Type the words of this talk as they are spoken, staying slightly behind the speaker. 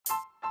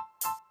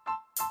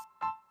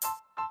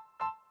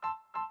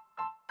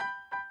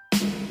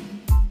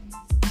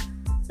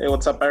Hey,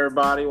 what's up,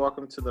 everybody?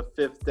 Welcome to the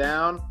Fifth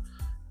Down.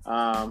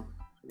 I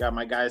got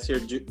my guys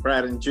here,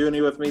 Brad and Junie,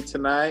 with me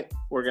tonight.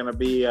 We're going to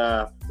be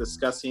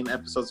discussing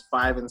episodes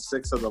 5 and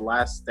 6 of The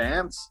Last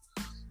Dance.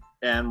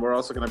 And we're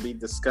also going to be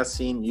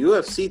discussing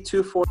UFC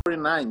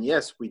 249.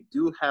 Yes, we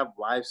do have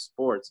live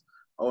sports.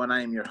 Oh, and I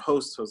am your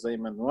host, Jose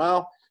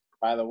Manuel.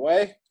 By the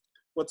way,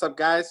 what's up,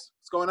 guys?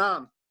 What's going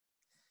on?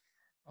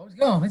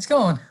 Oh, it's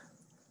going.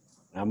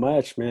 Not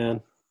much,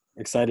 man.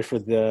 Excited for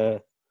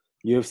the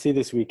UFC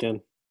this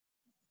weekend.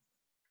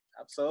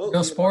 Absolutely.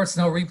 No sports,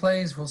 no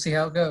replays. We'll see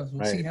how it goes.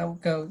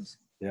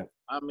 Yeah.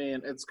 I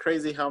mean, it's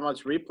crazy how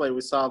much replay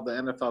we saw of the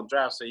NFL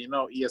draft. So,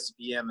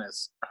 ESPN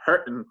is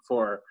hurting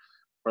for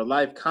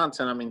live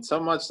content. I mean,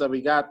 so much that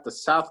we got the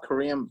South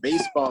Korean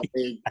baseball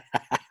league.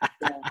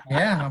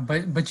 Yeah,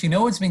 but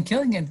what's been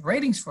killing it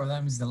ratings for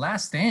them is The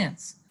Last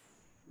Dance.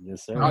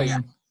 Yes, sir. Oh, yeah,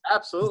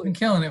 absolutely. It's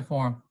been killing it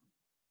for them.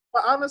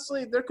 But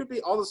honestly, there could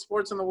be all the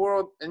sports in the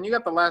world, and you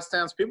got The Last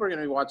Dance. People are going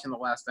to be watching The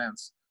Last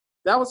Dance.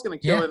 That was going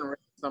to kill it in ratings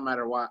no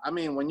matter what. I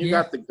mean, when you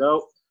got the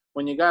GOAT,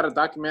 when you got a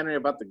documentary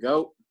about the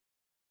GOAT,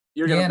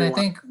 you're going to be and I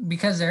think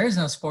because there is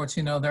no sports,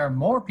 there are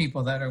more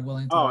people that are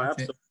willing to watch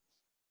absolutely. it.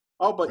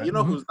 Oh, but you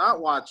know who's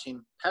not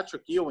watching?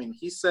 Patrick Ewing.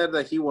 He said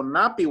that he will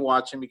not be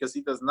watching because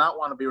he does not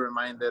want to be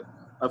reminded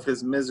of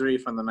his misery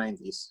from the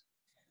 90s.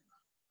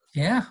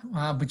 Yeah,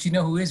 but you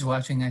know who is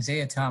watching?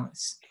 Isaiah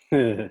Thomas.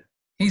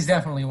 He's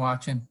definitely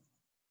watching.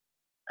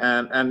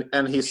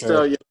 And he's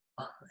still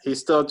he's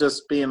still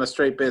just being a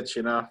straight bitch,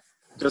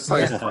 just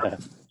like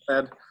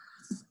said.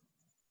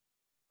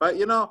 But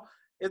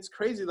it's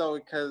crazy though,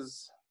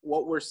 because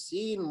what we're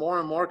seeing more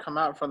and more come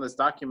out from this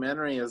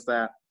documentary is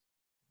that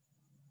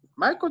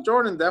Michael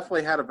Jordan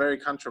definitely had a very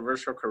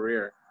controversial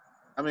career.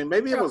 I mean,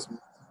 maybe it was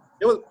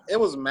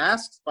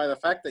masked by the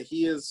fact that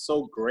he is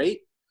so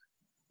great,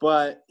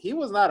 but he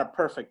was not a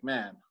perfect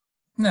man.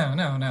 No,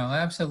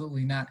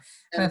 absolutely not.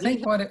 And I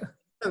think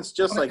it's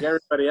just like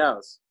everybody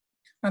else.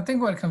 I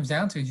think what it comes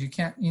down to is you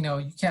can't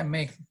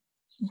make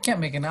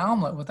an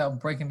omelet without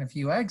breaking a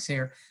few eggs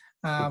here.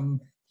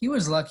 He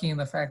was lucky in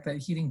the fact that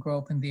he didn't grow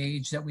up in the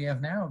age that we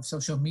have now of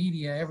social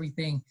media,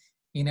 everything,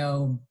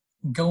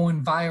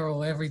 going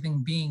viral,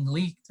 everything being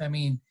leaked. I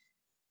mean,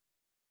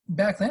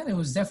 back then it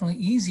was definitely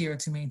easier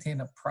to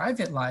maintain a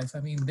private life.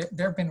 I mean,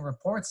 there have been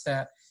reports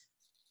that,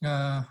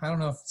 I don't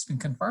know if it's been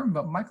confirmed,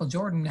 but Michael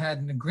Jordan had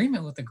an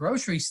agreement with the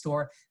grocery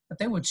store that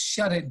they would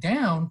shut it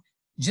down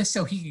just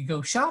so he could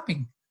go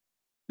shopping.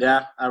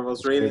 Yeah, I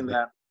was reading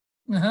that.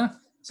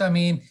 So, I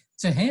mean,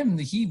 to him,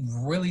 he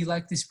really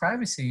liked his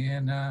privacy.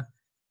 And, I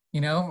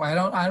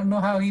don't know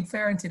how he'd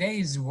fare in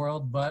today's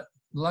world, but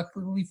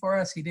luckily for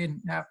us, he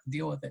didn't have to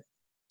deal with it.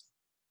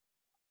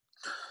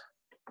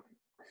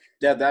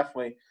 Yeah,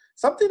 definitely.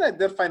 Something I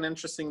did find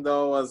interesting,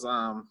 though, was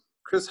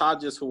Chris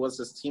Hodges, who was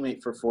his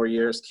teammate for 4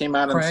 years, came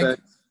out and said,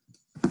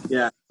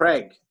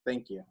 Craig,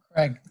 thank you.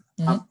 Craig.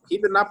 Mm-hmm. He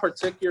did not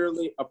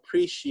particularly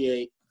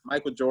appreciate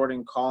Michael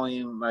Jordan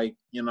calling, the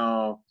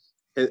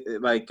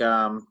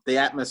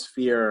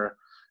atmosphere,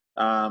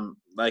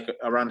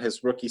 around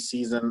his rookie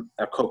season,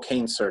 a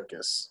cocaine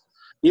circus.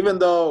 Even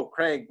though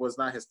Craig was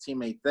not his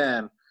teammate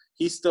then,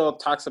 he still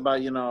talks about,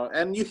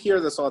 and you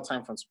hear this all the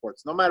time from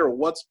sports. No matter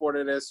what sport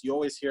it is, you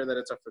always hear that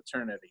it's a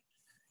fraternity.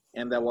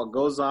 And that what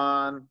goes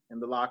on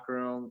in the locker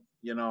room,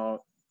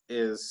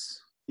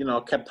 is,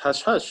 kept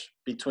hush-hush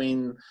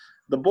between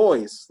the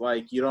boys.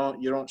 Like, you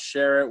don't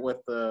share it with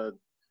the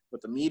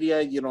media.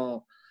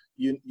 You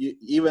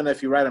even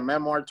if you write a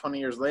memoir 20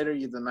 years later,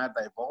 you do not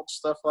divulge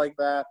stuff like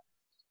that.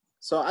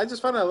 So I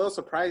just found it a little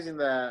surprising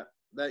that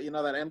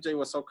MJ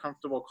was so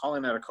comfortable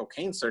calling it a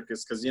cocaine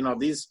circus, because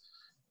these,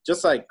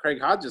 just like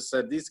Craig Hodges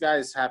said, these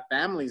guys have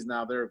families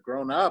now. They're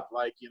grown up.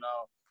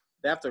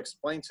 They have to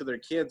explain to their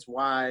kids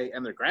why,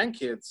 and their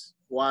grandkids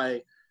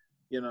why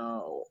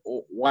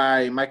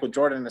Michael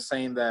Jordan is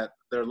saying that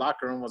their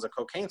locker room was a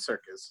cocaine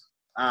circus.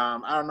 I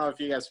don't know if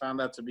you guys found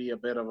that to be a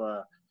bit of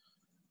a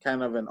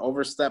kind of an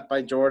overstep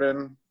by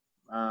Jordan,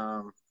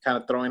 kind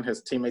of throwing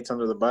his teammates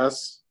under the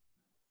bus.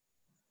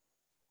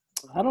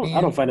 I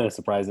don't find that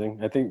surprising.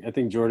 I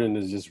think Jordan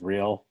is just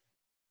real,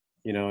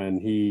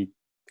 and he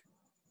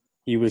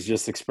was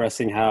just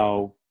expressing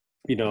how,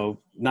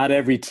 not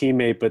every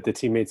teammate, but the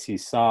teammates he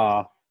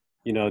saw,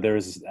 there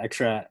was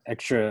extra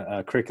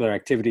curricular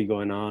activity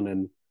going on.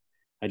 And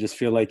I just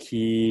feel like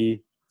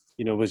he,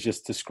 was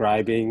just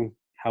describing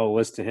how it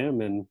was to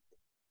him. And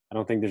I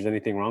don't think there's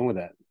anything wrong with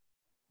that.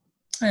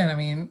 And I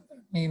mean,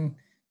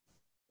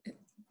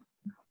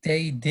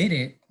 they did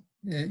it.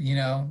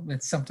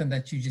 It's something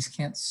that you just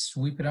can't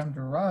sweep it under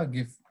the rug.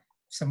 If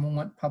someone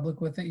went public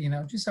with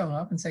it, just own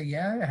up and say,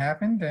 yeah, it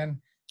happened and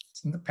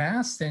it's in the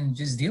past, and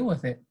just deal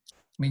with it.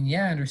 I mean,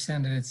 yeah, I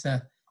understand that it's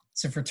a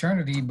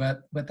fraternity,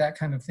 but that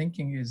kind of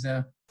thinking is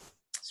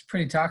it's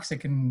pretty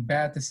toxic and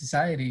bad to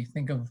society.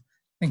 Think of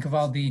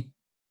all the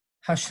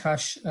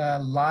hush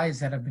lies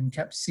that have been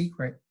kept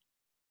secret,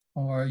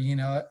 or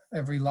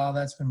every law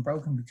that's been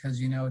broken because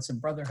it's a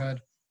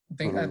brotherhood.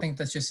 I think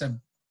that's just a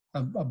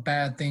a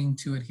bad thing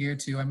to adhere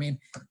to. I mean,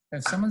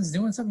 if someone's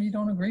doing something you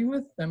don't agree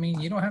with, I mean,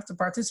 you don't have to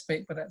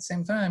participate, but at the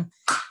same time,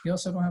 you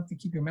also don't have to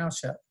keep your mouth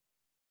shut.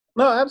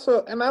 No,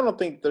 absolutely, and I don't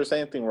think there's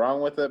anything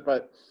wrong with it.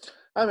 But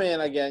I mean,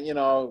 again,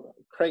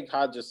 Craig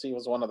Hodges, he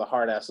was one of the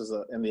hard asses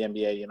in the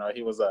NBA.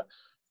 He was a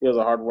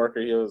hard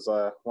worker. He was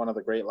one of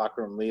the great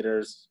locker room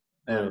leaders,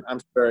 and Right. I'm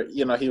sure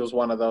he was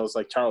one of those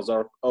like Charles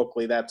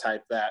Oakley, that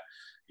type that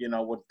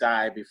would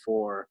die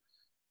before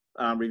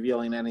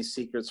revealing any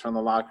secrets from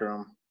the locker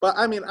room. But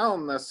I mean, I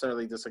don't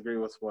necessarily disagree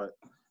with what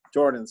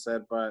Jordan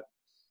said, but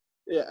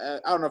yeah,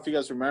 I don't know if you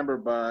guys remember,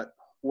 but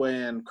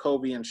when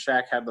Kobe and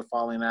Shaq had the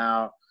falling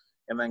out,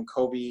 and then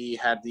Kobe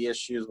had the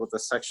issues with the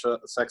sex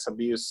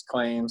abuse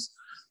claims,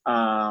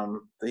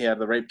 he had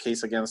the rape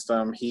case against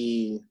him.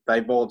 He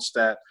divulged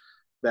that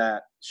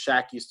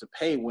Shaq used to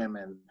pay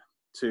women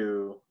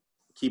to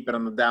keep it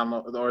on the down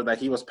low, or that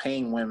he was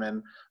paying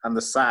women on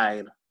the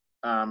side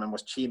and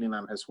was cheating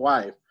on his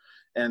wife.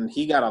 And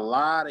he got a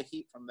lot of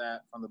heat from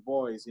the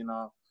boys,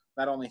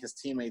 not only his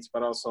teammates,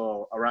 but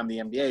also around the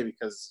NBA,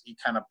 because he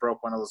kind of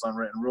broke one of those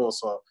unwritten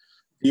rules. So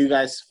do you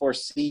guys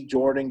foresee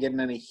Jordan getting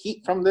any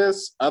heat from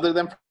this other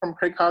than from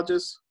Craig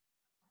Hodges?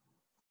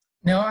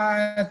 No,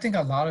 I think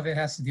a lot of it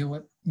has to deal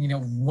with,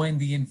 when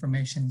the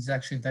information is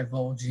actually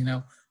divulged.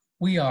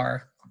 We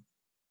are,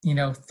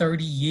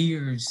 30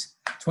 years,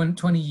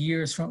 20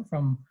 years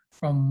from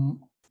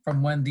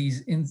when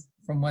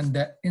from when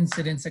the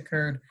incidents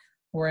occurred.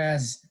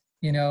 Whereas,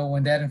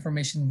 when that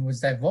information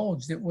was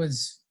divulged, it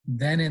was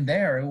then and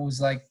there. It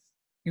was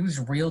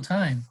real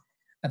time.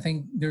 I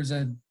think there's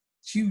a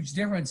huge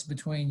difference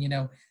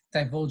between,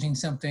 divulging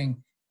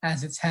something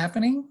as it's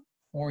happening,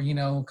 or,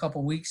 a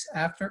couple weeks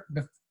after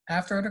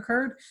it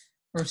occurred,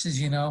 versus,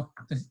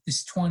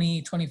 this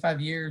 20,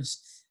 25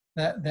 years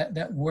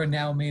that we're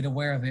now made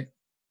aware of it.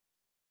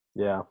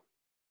 Yeah,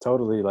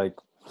 totally. Like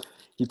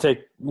you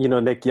take,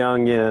 Nick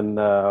Young and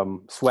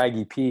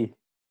Swaggy P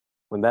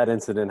when that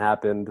incident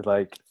happened.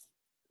 Like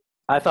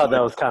I thought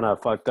that was kind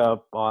of fucked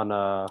up on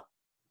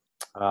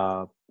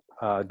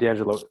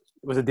D'Angelo.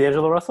 Was it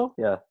D'Angelo Russell?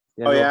 Yeah,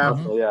 Oh, D'Angelo yeah.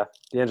 Russell. Yeah,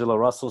 D'Angelo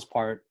Russell's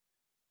part.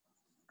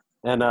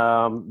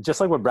 And just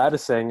like what Brad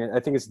is saying, I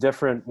think it's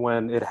different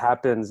when it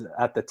happens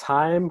at the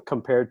time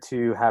compared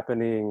to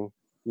happening,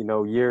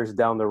 years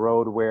down the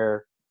road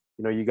where,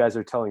 you guys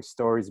are telling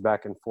stories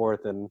back and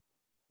forth, and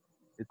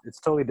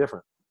it's totally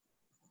different.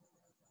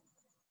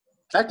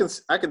 I can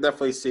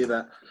definitely see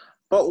that.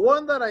 But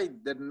one that I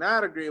did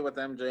not agree with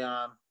MJ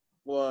on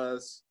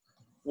was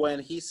when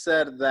he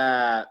said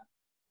that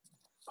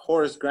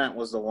Horace Grant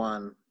was the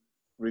one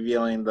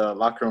revealing the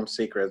locker room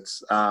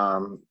secrets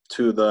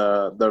to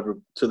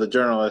the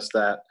journalist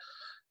that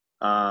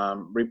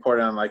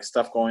reported on like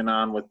stuff going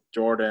on with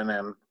Jordan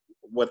and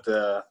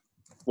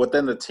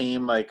within the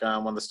team, like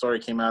when the story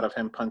came out of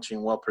him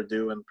punching Will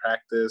Purdue in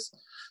practice,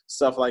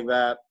 stuff like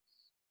that.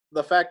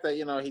 The fact that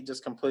he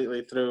just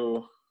completely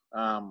threw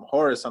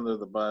Horace under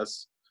the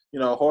bus.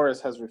 Horace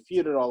has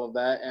refuted all of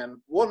that, and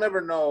we'll never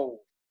know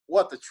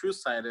what the true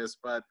side is.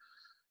 But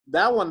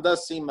that one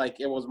does seem like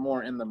it was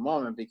more in the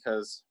moment,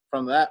 because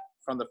from the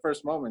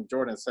first moment,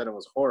 Jordan said it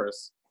was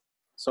Horace.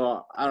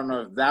 So I don't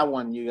know if that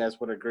one you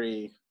guys would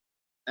agree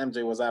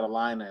MJ was out of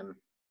line and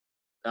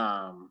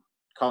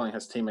calling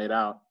his teammate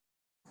out.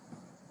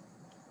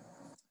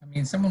 I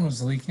mean, someone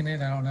was leaking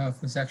it. I don't know if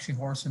it was actually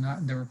Horace or not.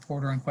 And the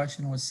reporter in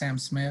question was Sam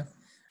Smith.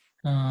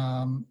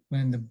 When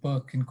the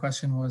book in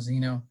question was,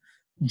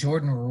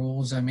 Jordan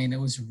Rules. I mean, it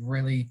was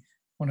really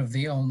one of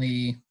the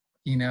only,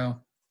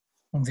 one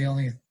of the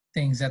only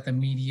things that the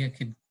media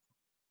could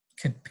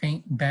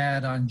paint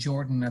bad on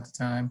Jordan at the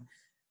time.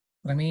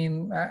 But I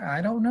mean, I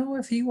don't know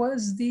if he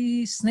was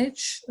the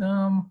snitch.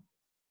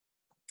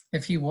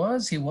 If he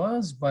was, he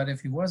was. But if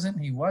he wasn't,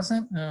 he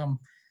wasn't.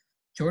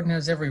 Jordan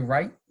has every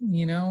right,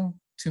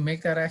 to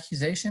make that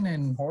accusation,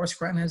 and Horace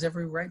Grant has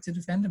every right to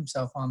defend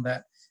himself on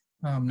that.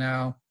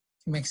 Now,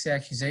 if he makes the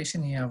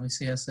accusation, he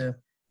obviously has to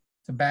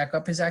back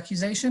up his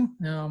accusation,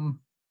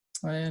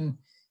 and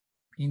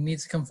he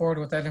needs to come forward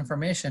with that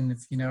information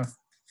if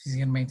he's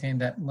going to maintain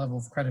that level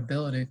of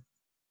credibility.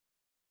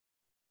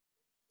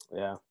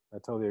 Yeah, I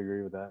totally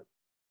agree with that.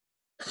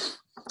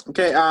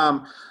 Okay,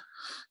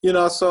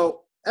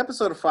 so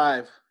episode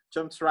 5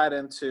 jumps right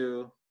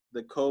into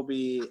the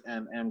Kobe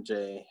and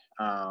MJ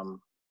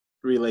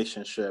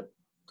relationship.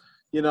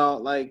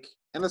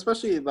 And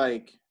especially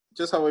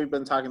just how we've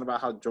been talking about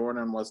how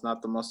Jordan was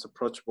not the most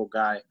approachable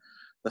guy.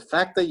 The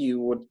fact that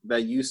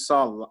you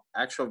saw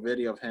actual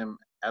video of him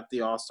at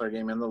the All-Star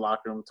game in the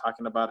locker room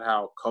talking about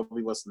how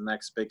Kobe was the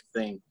next big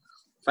thing.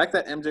 The fact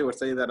that MJ would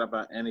say that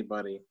about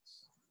anybody,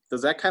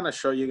 does that kind of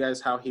show you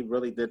guys how he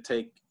really did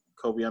take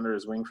Kobe under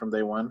his wing from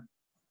day one?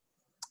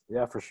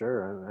 Yeah, for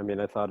sure. I mean,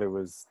 I thought it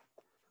was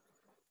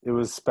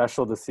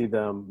special to see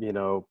them,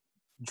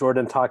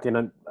 Jordan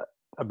talking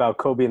about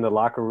Kobe in the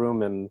locker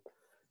room and,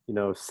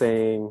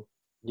 saying,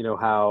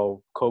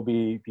 how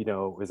Kobe,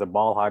 is a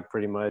ball hog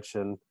pretty much,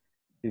 and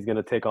he's going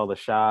to take all the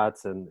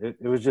shots. And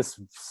it was just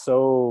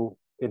so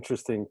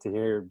interesting to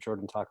hear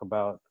Jordan talk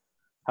about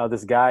how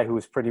this guy who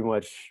was pretty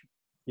much,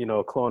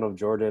 a clone of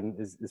Jordan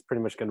is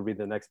pretty much going to be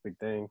the next big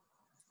thing.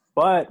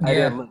 But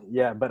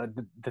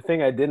the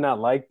thing I did not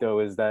like though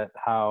is that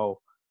how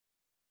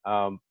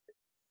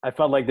I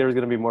felt like there was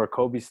going to be more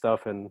Kobe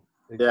stuff, and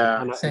it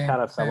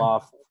kind of fell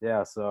off.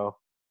 Yeah, so.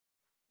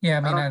 Yeah,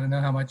 I mean, I don't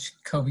know how much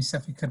Kobe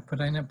stuff he could put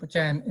in it, but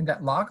yeah, in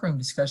that locker room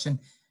discussion,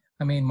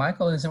 I mean,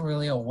 Michael isn't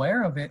really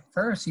aware of it.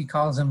 First, he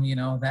calls him,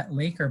 that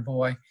Laker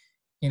boy.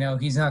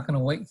 He's not going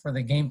to wait for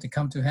the game to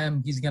come to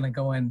him. He's going to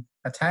go and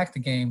attack the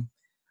game.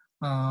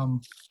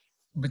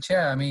 But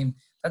yeah, I mean,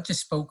 that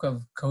just spoke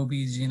of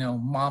Kobe's,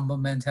 Mamba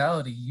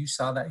mentality. You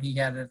saw that he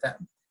had it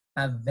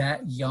at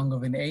that young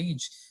of an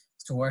age,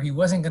 to where he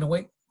wasn't going to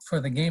wait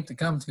for the game to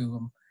come to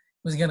him.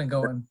 He was going to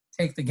go and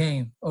take the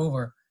game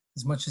over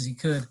as much as he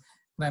could.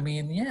 And I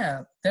mean,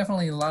 yeah,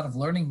 definitely a lot of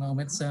learning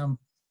moments.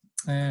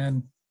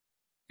 And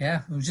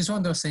yeah, it was just one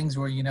of those things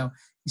where,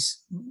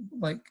 he's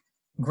like,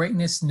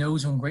 greatness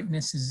knows when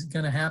greatness is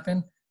going to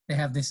happen. They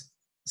have this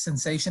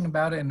sensation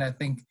about it. And I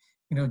think,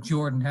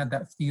 Jordan had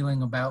that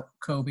feeling about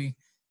Kobe.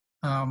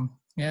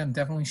 It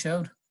definitely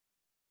showed.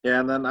 Yeah,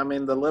 and then, I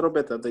mean, the little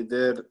bit that they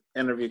did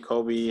interview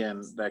Kobe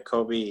and that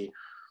Kobe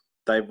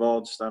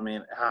divulged, I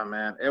mean,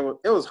 man,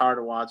 it was hard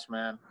to watch,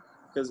 man,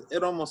 because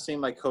it almost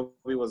seemed like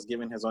Kobe was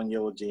giving his own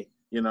eulogy,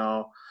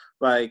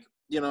 like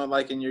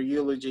in your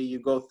eulogy, you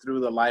go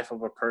through the life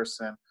of a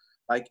person.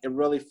 Like, it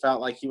really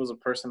felt like he was a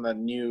person that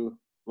knew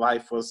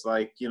life was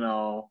like,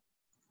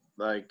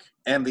 like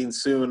ending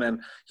soon,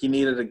 and he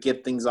needed to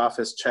get things off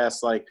his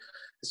chest. Like,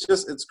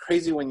 it's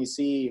crazy when you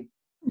see,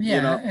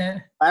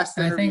 last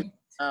interview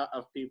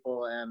of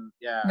people, and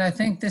yeah. And I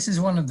think this is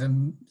one of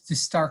the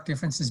stark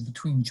differences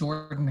between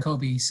Jordan and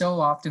Kobe. So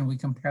often we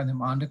compare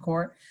them on the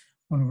court,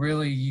 when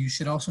really you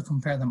should also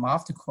compare them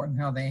off the court and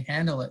how they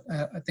handle it.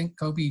 I think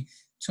Kobe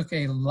took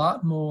a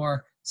lot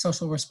more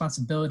social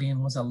responsibility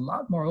and was a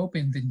lot more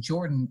open than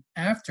Jordan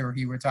after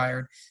he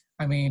retired.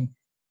 I mean,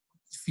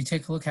 if you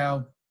take a look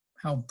how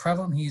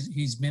prevalent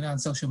he's been on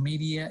social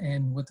media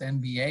and with the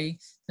NBA,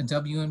 the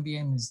WNBA,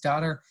 and his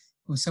daughter,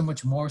 it was so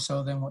much more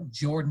so than what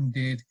Jordan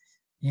did,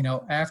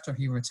 after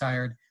he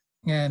retired.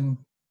 And,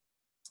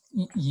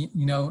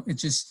 it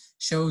just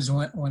shows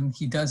when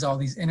he does all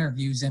these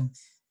interviews,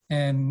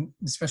 and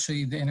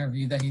especially the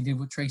interview that he did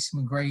with Tracy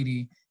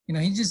McGrady,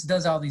 he just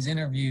does all these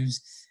interviews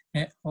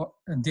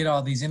and did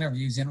all these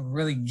interviews, and it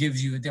really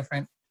gives you a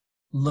different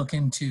look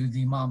into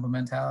the Mamba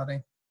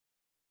mentality.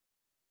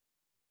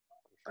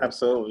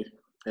 Absolutely.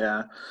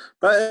 Yeah.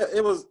 But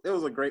it was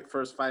a great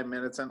first 5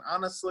 minutes. And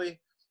honestly,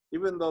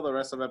 even though the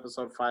rest of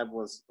episode 5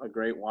 was a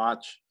great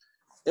watch,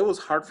 it was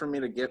hard for me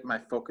to get my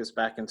focus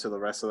back into the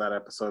rest of that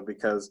episode,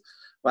 because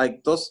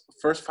like those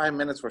first 5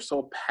 minutes were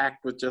so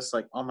packed with just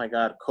like, oh my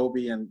God,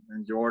 Kobe and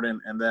Jordan.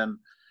 And then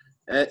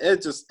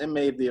it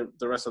made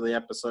the rest of the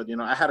episode,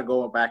 I had to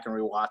go back and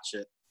rewatch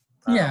it.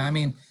 Yeah.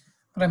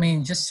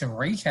 Just to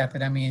recap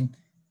it,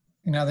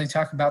 they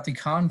talk about the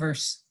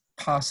Converse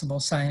possible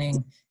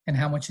signing and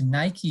how much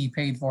Nike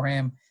paid for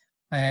him,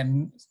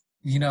 and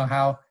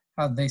how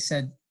they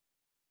said,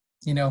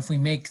 if we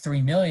make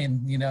 $3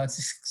 million, it's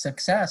a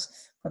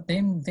success. But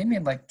they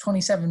made like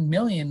 $27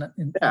 million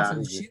off of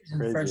the shoes in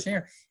the first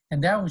year,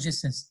 and that was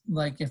just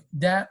like, if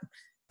that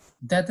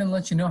didn't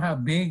let you know how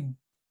big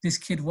this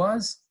kid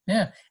was.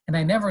 Yeah, and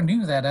I never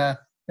knew that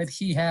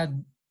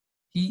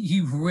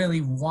he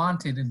really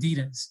wanted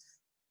Adidas.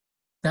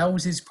 That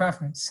was his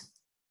preference.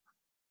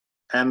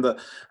 And I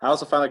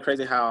also found it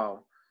crazy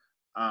how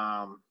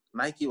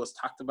Nike was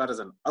talked about as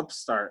an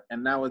upstart,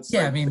 and now it's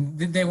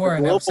they were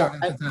an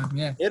upstart at the time.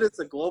 Yeah, it is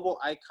a global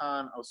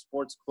icon of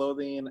sports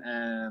clothing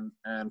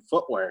and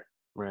footwear.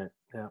 Right.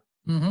 Yeah.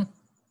 Mm-hmm.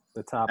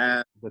 The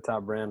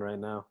top brand right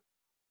now.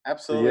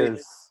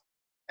 Absolutely.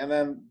 And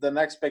then the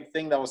next big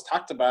thing that was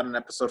talked about in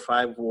episode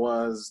 5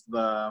 was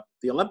the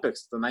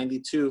Olympics, the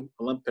 '92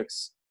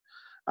 Olympics,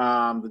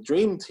 the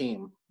Dream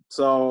Team.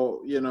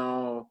 So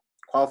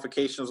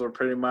qualifications were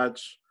pretty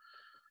much,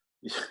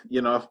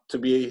 to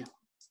be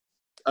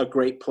a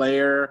great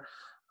player,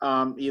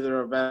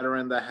 either a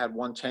veteran that had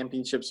won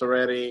championships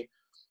already,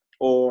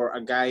 or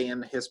a guy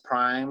in his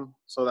prime.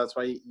 So that's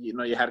why,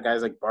 you had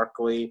guys like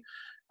Barkley,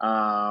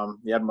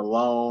 you had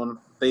Malone.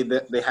 They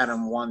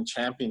hadn't won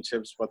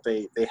championships, but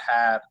they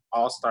had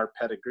all-star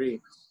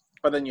pedigree.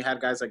 But then you had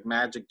guys like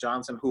Magic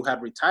Johnson, who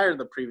had retired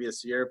the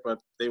previous year, but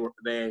they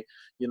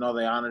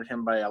honored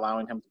him by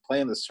allowing him to play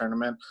in this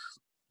tournament.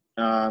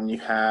 You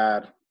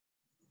had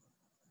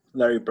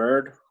Larry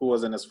Bird, who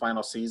was in his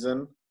final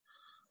season.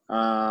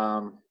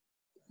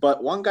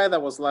 But one guy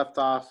that was left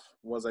off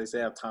was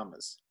Isaiah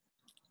Thomas.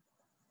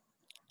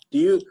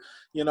 And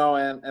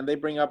they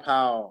bring up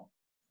how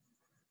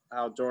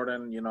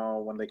Jordan,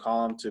 when they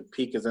call him to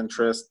pique his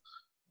interest,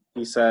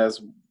 he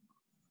says,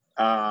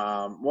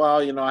 I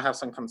have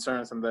some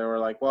concerns. And they were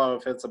like, well,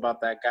 if it's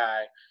about that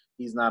guy,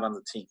 he's not on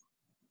the team.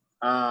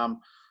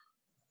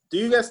 Do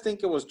you guys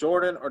think it was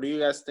Jordan, or do you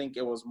guys think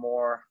it was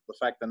more the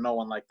fact that no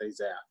one liked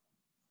Isaiah?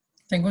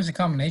 I think it was a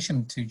combination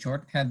of two.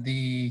 Jordan had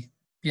the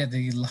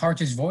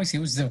largest voice. He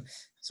was the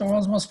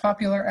world's most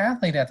popular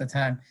athlete at the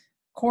time.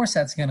 course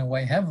that's going to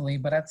weigh heavily,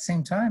 but at the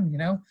same time,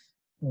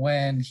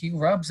 when he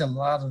rubs a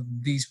lot of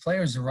these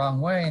players the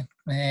wrong way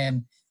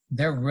and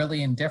they're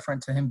really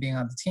indifferent to him being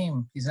on the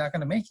team, he's not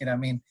going to make it. I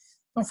mean,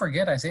 don't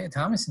forget Isaiah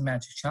Thomas and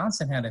Magic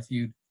Johnson had a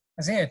feud.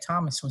 Isaiah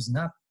Thomas was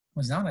not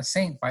a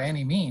saint by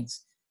any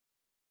means.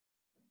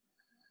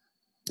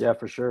 Yeah,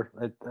 for sure.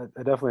 I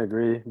definitely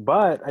agree.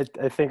 But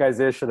I think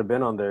Isaiah should have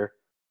been on there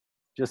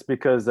just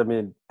because, I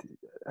mean,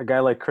 a guy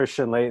like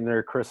Christian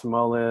Laettner, Chris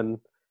Mullin,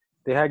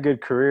 they had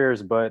good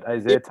careers, but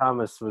Isaiah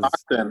Thomas was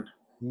Stockton.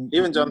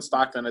 Even John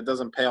Stockton, it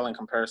doesn't pale in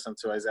comparison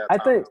to Isaiah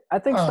Thomas. I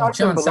think Stockton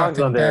John belongs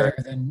Stockton on there.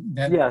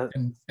 Better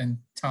than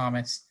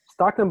Thomas.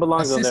 Stockton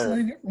belongs on Assist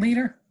there.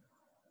 leader?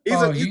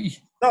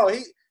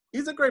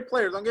 He's a great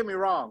player. Don't get me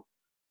wrong.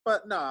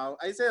 But no,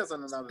 Isaiah's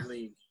in another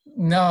league.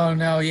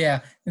 No,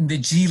 yeah. In the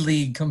G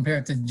League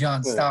compared to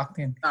John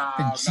Stockton.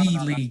 The G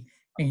League.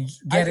 And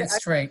get it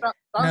straight.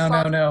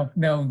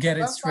 No, get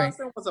it straight.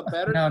 Stockton was a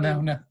better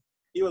No.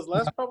 He was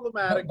less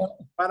problematic,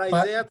 but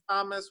Isaiah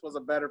Thomas was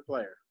a better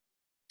player.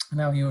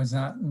 No, he was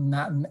not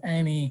in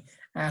any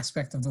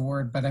aspect of the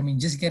word. But, I mean,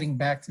 just getting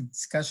back to the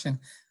discussion,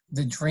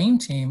 the Dream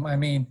Team, I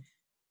mean,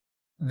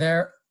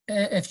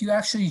 if you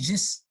actually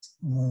just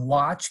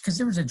watch, because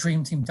there was a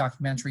Dream Team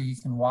documentary you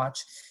can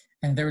watch,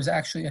 and there was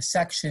actually a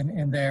section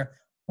in there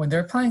when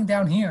they're playing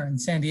down here in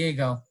San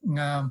Diego,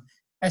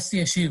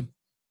 SDSU.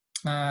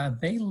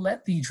 They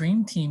let the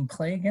Dream Team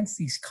play against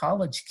these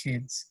college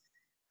kids,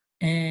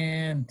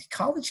 and the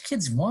college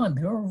kids won.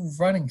 They were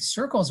running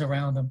circles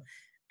around them,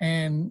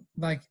 and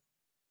like,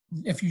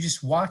 if you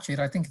just watch it,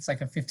 I think it's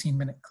like a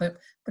 15-minute clip,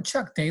 but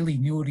Chuck Daly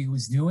knew what he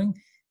was doing.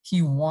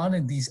 He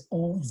wanted these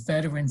old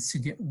veterans to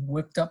get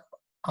whipped up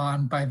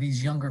on by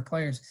these younger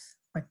players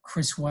like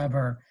Chris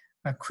Webber,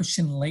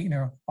 Christian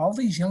Laettner. All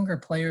these younger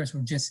players were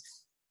just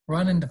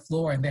running the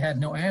floor and they had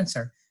no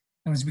answer.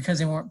 It was because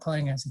they weren't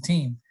playing as a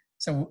team.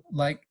 So,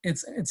 like,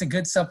 it's a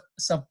good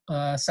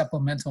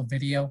supplemental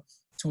video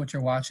to what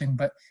you're watching.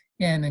 But,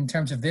 yeah, and in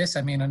terms of this,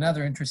 I mean,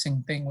 another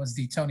interesting thing was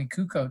the Tony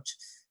Kukoc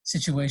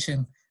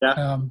situation.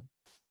 Yeah.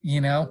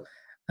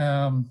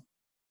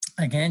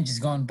 Again,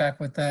 just going back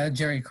with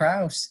Jerry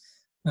Krause,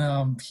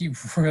 he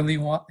really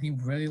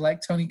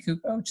liked Tony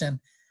Kukoc, and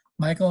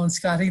Michael and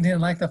Scotty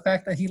didn't like the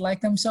fact that he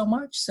liked him so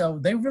much, so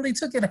they really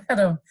took it at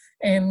him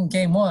in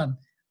Game 1.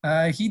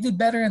 He did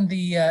better in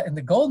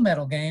the gold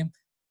medal game,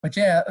 but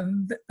yeah,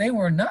 they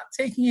were not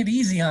taking it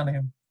easy on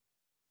him.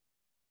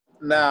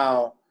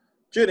 Now,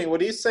 Judy,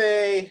 would you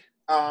say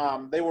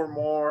they were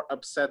more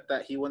upset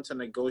that he went to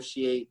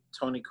negotiate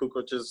Tony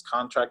Kukoc's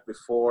contract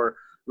before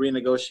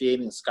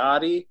renegotiating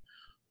Scotty?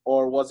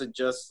 Or was it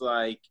just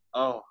like,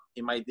 oh,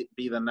 he might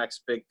be the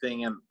next big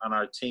thing on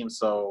our team,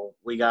 so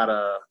we got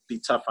to be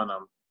tough on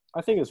him?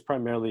 I think it's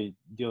primarily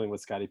dealing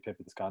with Scottie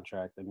Pippen's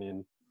contract. I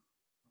mean,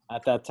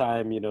 at that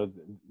time,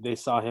 they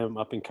saw him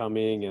up and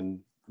coming, and,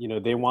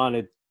 they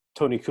wanted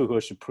Tony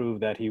Kukoc to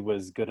prove that he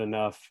was good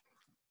enough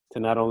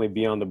to not only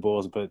be on the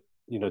Bulls, but,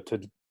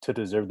 to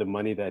deserve the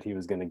money that he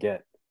was going to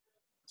get.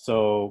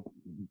 So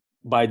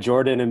by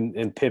Jordan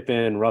and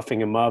Pippen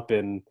roughing him up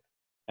and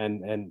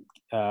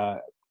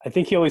I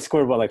think he only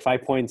scored,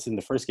 5 points in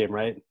the first game,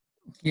 right?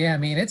 Yeah, I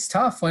mean, it's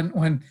tough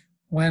when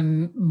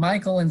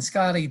Michael and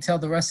Scotty tell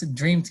the rest of the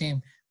Dream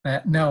Team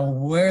that, no,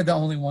 we're the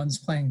only ones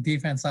playing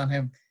defense on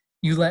him.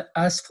 You let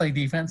us play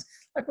defense.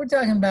 Like, we're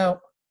talking about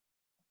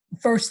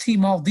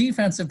first-team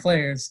all-defensive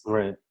players.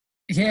 Right.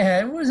 Yeah,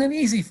 it wasn't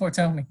easy for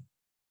Tony.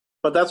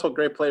 But that's what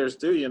great players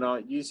do, You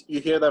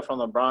hear that from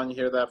LeBron. You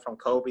hear that from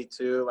Kobe,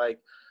 too. Like,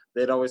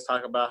 they'd always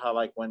talk about how,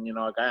 like, when,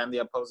 a guy on the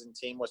opposing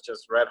team was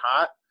just red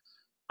hot,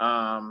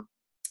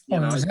 it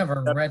was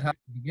never red hot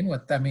to begin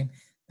with. I mean,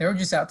 they were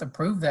just out to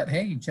prove that,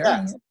 hey,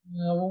 Jerry,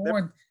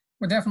 we're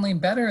definitely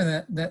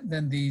better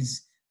than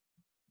these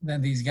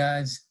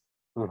guys.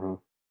 Mm-hmm.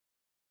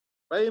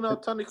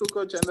 But Tony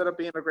Kukoc ended up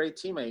being a great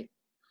teammate.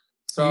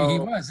 So he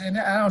was, and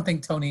I don't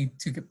think Tony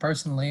took it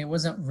personally. It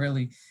wasn't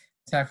really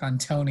attack on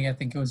Tony. I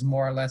think it was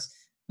more or less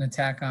an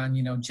attack on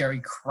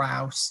Jerry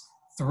Krause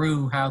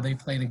through how they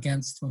played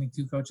against Tony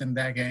Kukoc in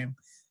that game.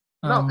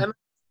 And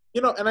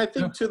I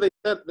think too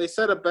they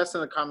said it best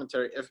in the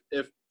commentary.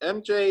 If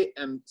MJ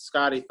and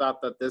Scotty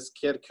thought that this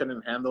kid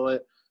couldn't handle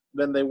it,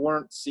 then they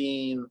weren't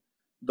seeing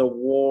the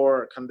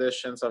war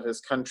conditions of his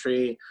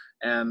country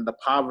and the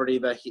poverty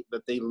that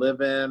they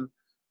live in.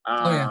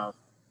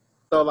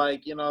 So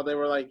they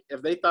were like,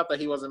 if they thought that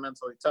he wasn't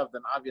mentally tough,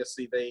 then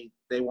obviously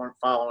they weren't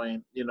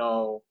following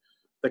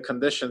the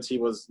conditions he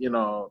was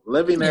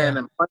living in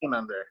and playing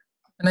under.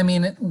 And I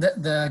mean,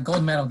 the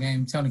gold medal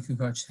game, Tony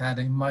Kukoc had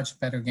a much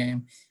better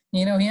game.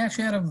 He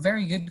actually had a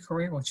very good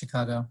career with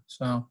Chicago.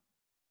 So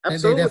they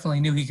definitely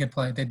knew he could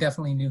play.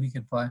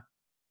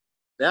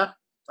 Yeah,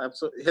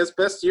 absolutely. His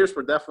best years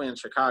were definitely in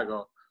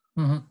Chicago.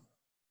 Mm-hmm.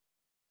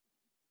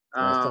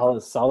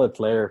 Solid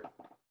player.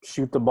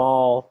 Shoot the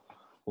ball,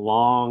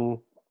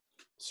 long,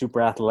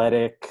 super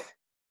athletic.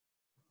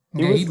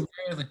 He'd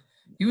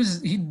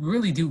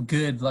really do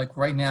good, like,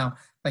 right now.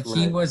 Like, right.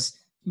 He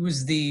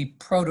was the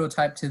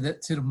prototype to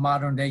the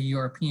modern day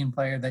European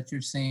player that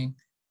you're seeing.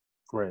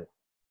 Right.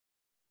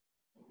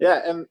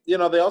 Yeah, and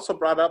they also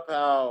brought up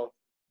how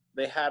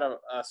they had a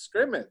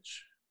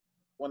scrimmage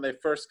when they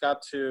first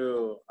got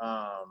to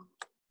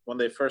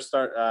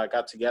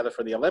got together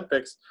for the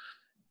Olympics,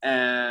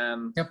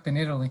 and Yep, in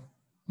Italy.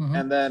 Mm-hmm.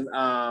 and then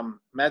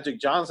Magic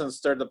Johnson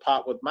stirred the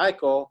pot with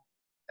Michael,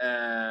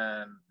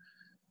 and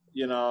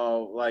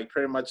like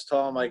pretty much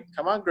told him like,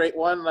 "Come on, great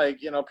one," like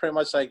pretty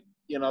much like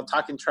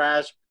talking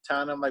trash,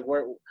 telling him like,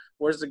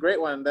 where's the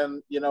great one? And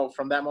then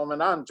from that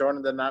moment on,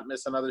 Jordan did not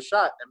miss another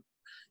shot,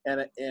 and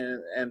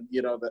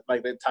that,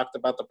 like, they talked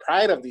about the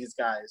pride of these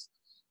guys.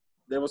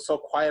 They were so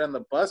quiet on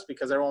the bus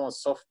because everyone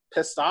was so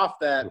pissed off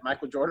that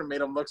Michael Jordan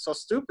made them look so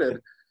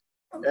stupid.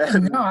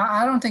 And, no,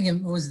 I don't think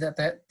it was that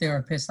they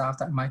were pissed off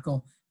that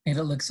Michael made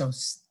it look so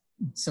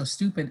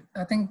stupid.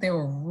 I think they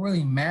were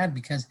really mad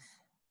because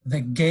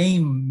the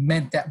game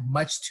meant that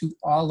much to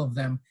all of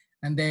them,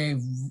 and they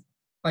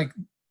like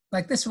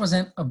this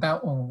wasn't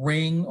about a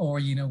ring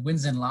or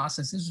wins and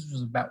losses. This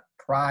was about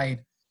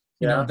pride.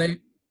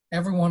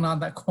 Everyone on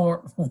that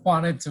court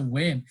wanted to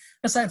win,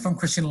 aside from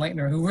Christian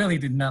Laettner, who really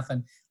did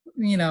nothing.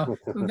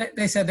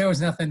 They said there was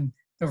nothing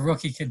the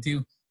rookie could do.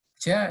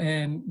 But yeah,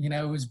 and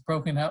it was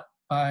broken up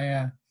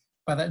by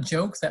that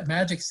joke that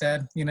Magic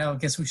said. I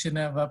guess we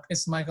shouldn't have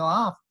pissed Michael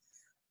off.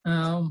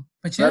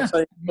 But yeah, that's how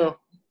you know.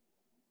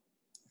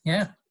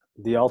 Yeah,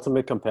 the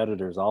ultimate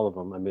competitors, all of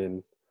them. I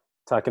mean,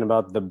 talking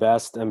about the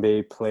best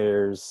NBA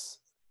players,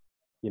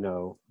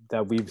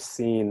 that we've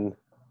seen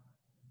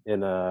in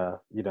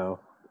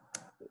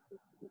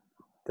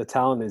the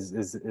talent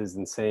is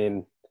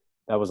insane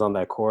that was on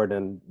that court,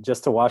 and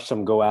just to watch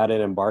them go at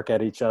it and bark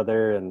at each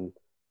other, and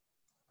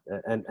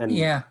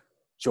yeah,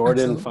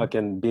 Jordan absolutely.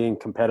 fucking being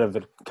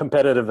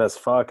competitive as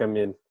fuck. I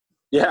mean,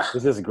 Yeah,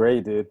 this is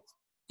great, dude.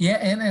 Yeah,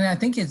 and I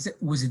think it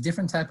was a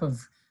different type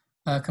of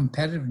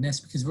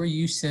competitiveness because we're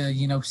used to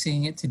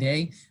seeing it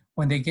today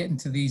when they get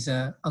into these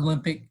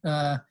Olympic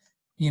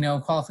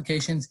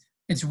qualifications.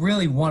 It's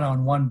really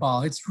one-on-one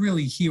ball. It's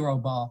really hero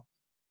ball.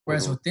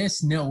 Whereas with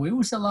this, no, it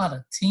was a lot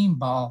of team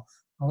ball,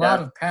 a lot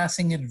of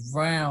passing it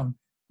around.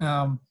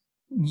 It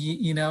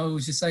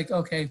was just like,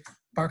 okay,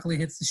 Barkley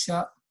hits the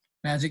shot,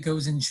 Magic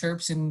goes and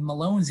chirps in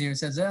Malone's ear,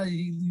 says, "Oh,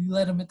 you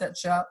let him hit that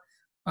shot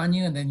on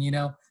you," and then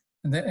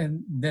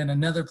and then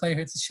another player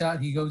hits a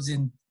shot. He goes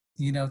in,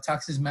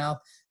 talks his mouth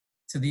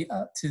to the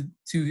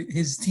to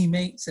his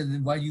teammate, says,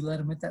 "Why you let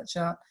him hit that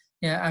shot?"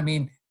 Yeah, I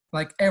mean,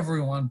 like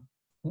everyone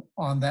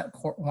on that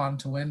court wanted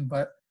to win,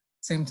 but at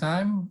the same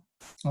time,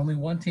 only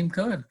one team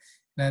could.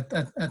 And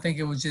I think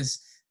it was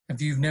just,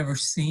 if you've never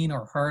seen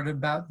or heard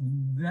about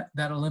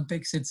that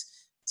Olympics,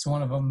 it's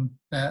one of them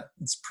that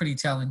it's pretty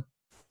telling.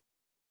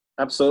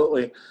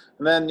 Absolutely.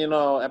 And then,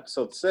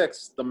 episode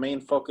 6, the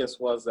main focus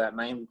was that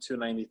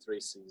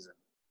 92-93 season.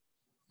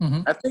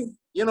 Mm-hmm. I think,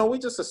 we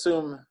just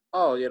assume,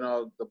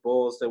 the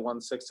Bulls, they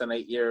won 6 and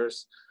 8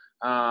 years.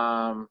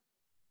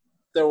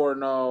 There were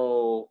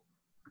no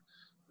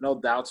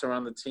doubts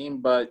around the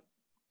team, but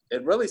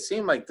it really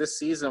seemed like that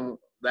season,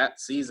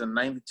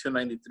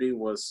 92-93,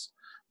 was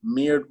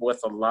mirrored with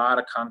a lot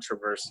of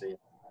controversy.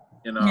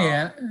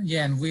 Yeah,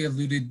 and we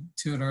alluded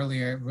to it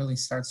earlier. It really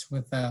starts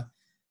with the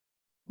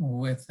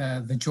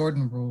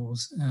Jordan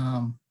rules.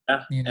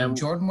 And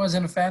Jordan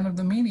wasn't a fan of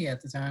the media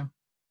at the time.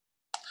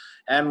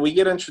 And we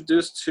get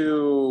introduced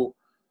to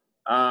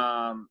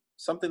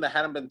something that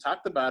hadn't been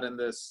talked about in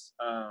this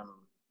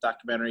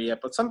documentary yet,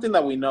 but something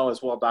that we know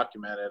is well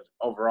documented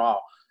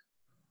overall.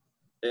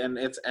 And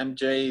it's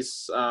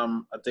MJ's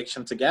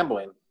addiction to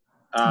gambling.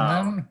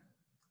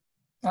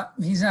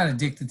 He's not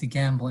addicted to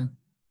gambling.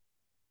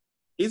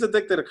 He's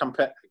addicted to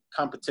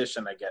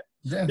competition, I get.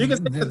 There we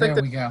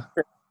go.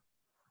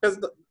 Because,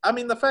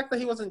 the fact that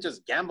he wasn't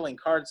just gambling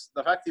cards,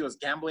 the fact that he was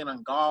gambling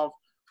on golf,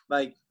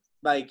 like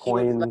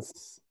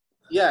coins.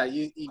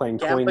 You playing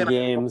coin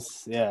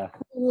games. Yeah.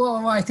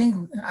 Well, I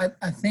think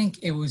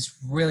it was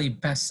really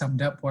best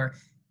summed up where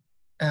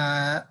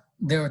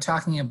they were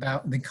talking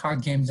about the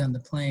card games on the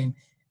plane,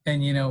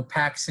 and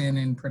Paxson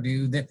and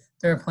Purdue,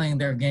 they're playing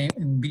their game,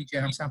 and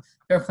BJ Armstrong,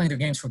 they're playing their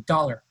games for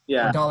dollar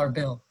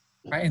bill,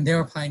 right? And they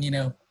were playing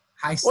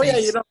high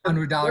stakes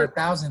 $100,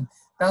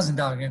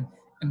 $1,000 game.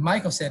 And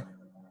Michael said,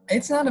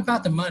 "It's not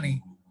about the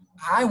money.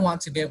 I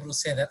want to be able to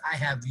say that I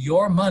have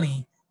your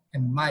money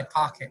in my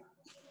pocket."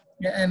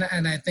 Yeah,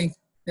 and I think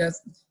that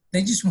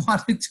they just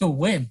wanted to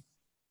win.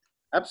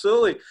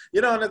 Absolutely.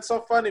 And it's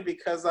so funny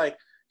because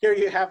here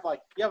you have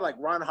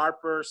Ron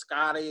Harper,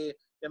 Scotty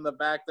in the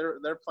back.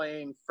 They're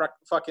playing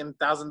fucking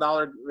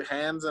 $1,000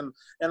 hands, and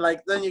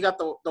then you got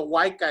the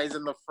white guys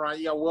in the front.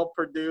 You got Will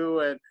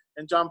Perdue and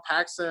John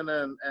Paxson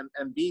and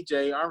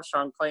BJ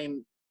Armstrong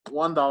playing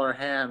 $1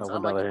 hands.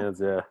 $1 hands,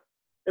 yeah.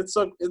 It's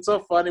so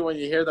funny when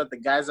you hear that the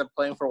guys that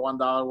playing for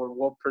 $1 were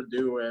Will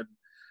Perdue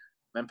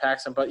and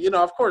Paxson, but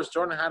of course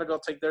Jordan had to go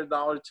take their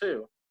dollar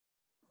too.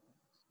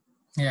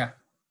 Yeah,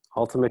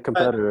 ultimate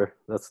competitor.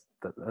 That's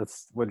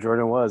what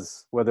Jordan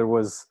was. Whether it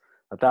was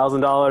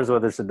 $1,000,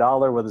 whether it's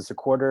 $1, whether it's a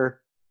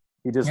quarter,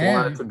 he just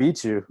wanted to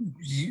beat you.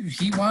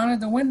 He wanted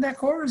to win that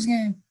quarters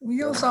game.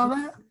 We all saw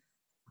that.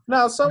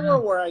 Now, somewhere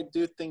where I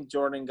do think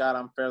Jordan got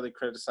unfairly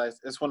criticized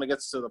is when it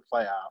gets to the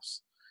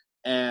playoffs.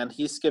 And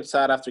he skips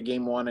out after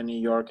game 1 in New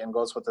York and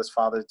goes with his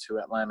father to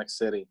Atlantic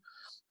City.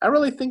 I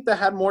really think that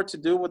had more to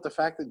do with the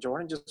fact that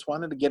Jordan just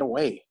wanted to get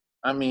away.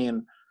 I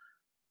mean,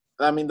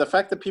 the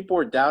fact that people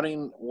were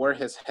doubting where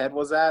his head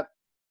was at,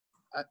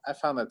 I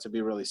found that to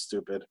be really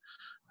stupid.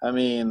 I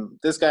mean,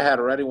 this guy had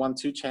already won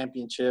 2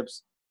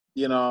 championships.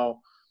 You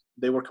know,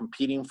 they were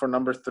competing for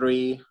number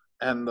 3.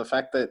 And the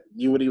fact that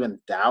you would even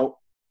doubt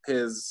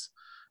his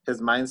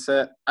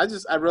mindset,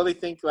 I really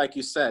think, like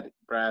you said,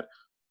 Brad,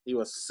 he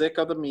was sick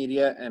of the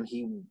media and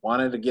he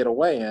wanted to get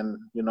away. And,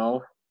 you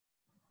know,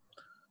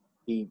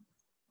 he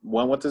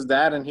went with his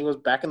dad and he was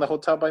back in the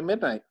hotel by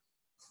midnight.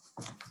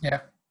 Yeah.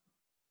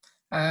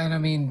 And I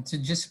mean, to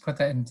just put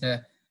that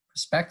into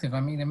perspective, I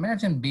mean,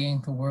 imagine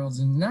being the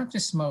world's not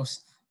just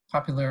most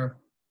popular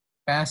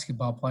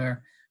basketball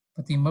player,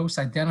 but the most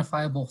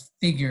identifiable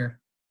figure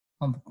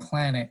on the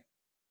planet.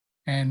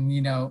 And,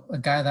 you know, a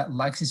guy that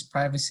likes his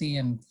privacy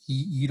and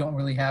you don't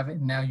really have it.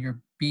 And now you're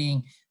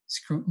being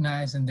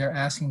scrutinized and they're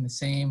asking the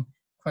same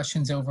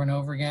questions over and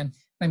over again.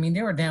 I mean,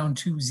 they were down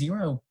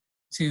 2-0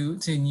 to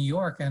New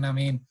York. And I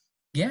mean,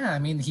 yeah, I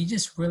mean, he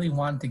just really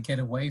wanted to get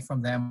away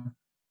from them.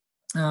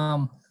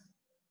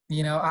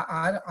 You know,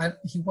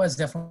 he was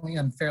definitely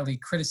unfairly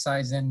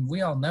criticized, and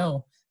we all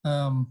know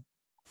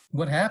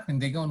what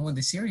happened. They go and win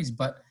the series,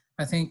 but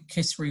I think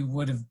history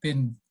would have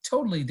been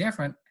totally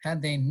different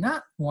had they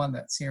not won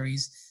that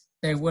series.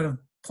 They would have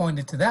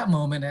pointed to that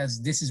moment as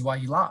this is why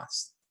you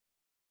lost.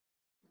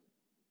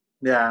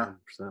 Yeah.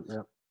 100%,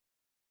 yeah.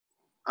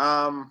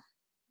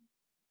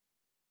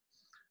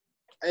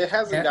 It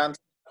hasn't gotten to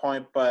the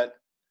point, but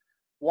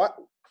what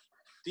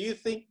do you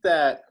think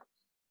that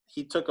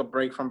he took a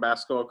break from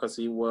basketball because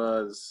he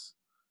was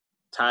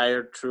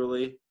tired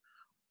truly?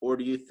 Or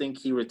do you think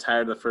he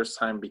retired the first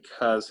time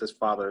because his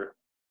father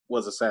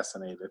was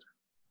assassinated?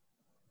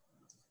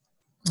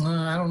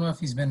 I don't know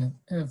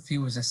if he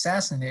was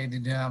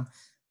assassinated.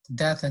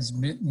 Death has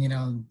been, you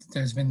know,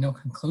 there's been no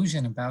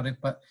conclusion about it,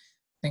 but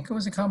I think it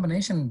was a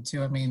combination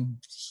too. I mean,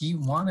 he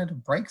wanted a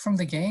break from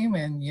the game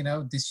and, you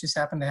know, this just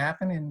happened to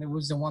happen and it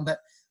was the one that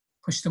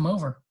pushed him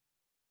over.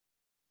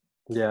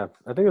 Yeah,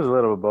 I think it was a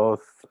little of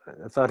both.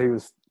 I thought he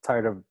was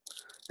tired of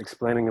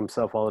explaining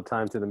himself all the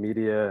time to the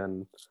media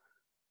and,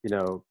 you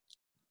know,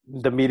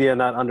 the media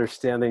not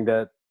understanding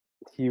that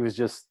he was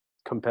just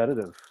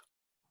competitive.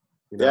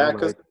 You know, Yeah,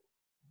 because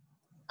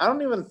I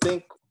don't even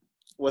think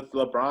with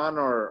LeBron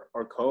or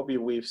Kobe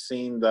we've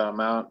seen the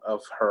amount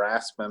of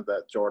harassment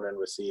that Jordan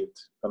received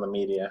from the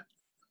media.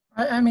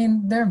 I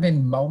mean, there have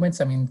been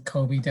moments. I mean,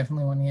 Kobe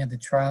definitely when he had the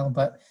trial,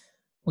 but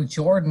with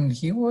Jordan,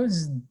 he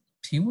was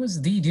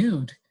the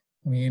dude.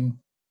 I mean,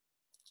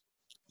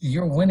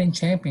 you're winning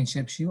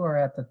championships. You are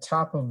at the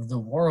top of the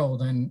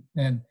world, and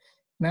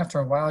after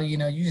a while, you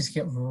know, you just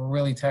get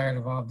really tired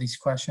of all of these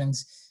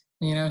questions.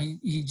 You know,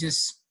 he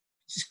just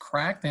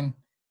cracked, and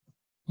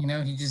you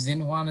know, he just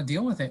didn't want to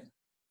deal with it.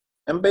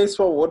 And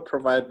baseball would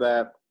provide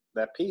that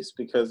piece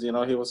because, you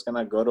know, he was going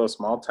to go to a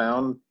small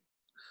town,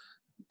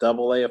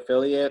 AA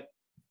affiliate.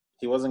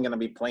 He wasn't going to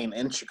be playing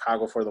in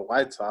Chicago for the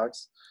White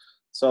Sox.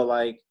 So,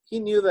 like, he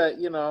knew that,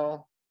 you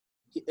know,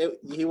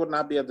 he would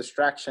not be a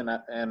distraction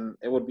and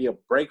it would be a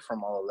break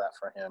from all of that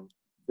for him.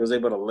 He was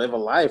able to live a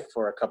life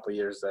for a couple of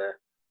years there.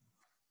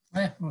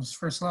 Yeah, it was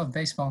first love,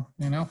 baseball,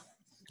 you know.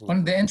 One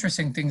of the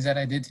interesting things that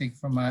I did take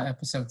from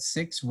episode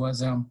 6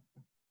 was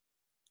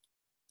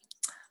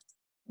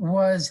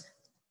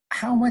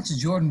how much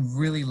Jordan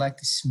really liked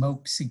to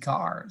smoke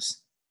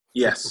cigars.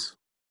 Yes.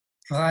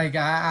 Like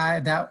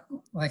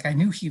I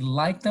knew he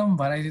liked them,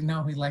 but I didn't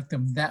know he liked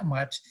them that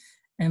much.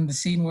 And the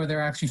scene where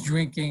they're actually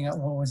drinking,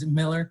 what was it,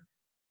 Miller,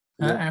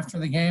 after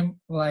the game,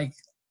 like,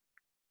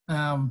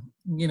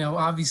 you know,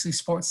 obviously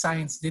sports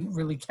science didn't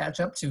really catch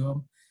up to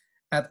him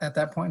at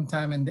that point in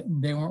time, and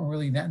they weren't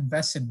really that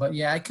invested. But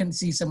yeah, I couldn't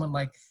see someone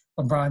like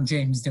LeBron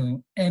James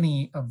doing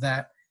any of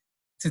that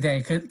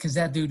today because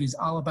that dude is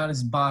all about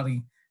his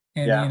body.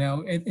 And, you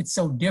know, it's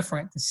so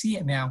different to see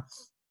it now.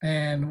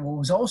 And what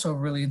was also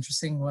really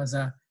interesting was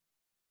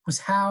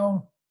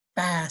how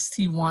fast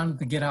he wanted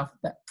to get off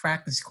that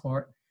practice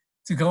court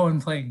to go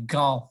and play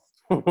golf.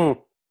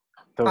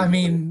 I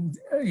mean,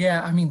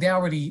 yeah, I mean, they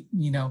already,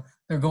 you know,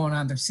 they're going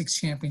on their 6th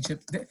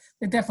championship.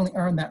 They definitely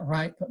earned that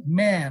right. But,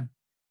 man,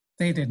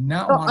 they did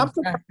not want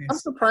to practice. I'm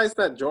surprised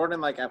that Jordan,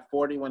 like at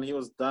 40, when he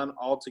was done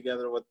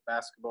altogether with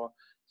basketball,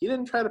 he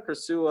didn't try to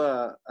pursue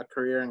a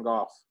career in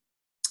golf.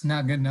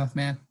 Not good enough,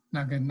 man.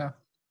 Not good enough.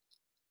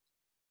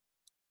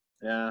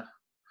 Yeah.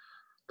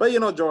 But, you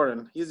know,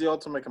 Jordan, he's the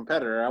ultimate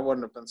competitor. I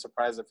wouldn't have been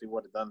surprised if he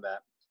would have done that.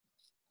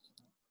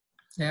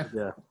 Yeah.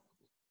 Yeah.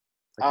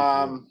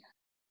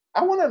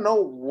 I want to know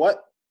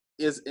what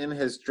is in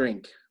his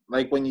drink.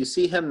 Like when you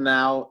see him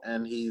now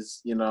and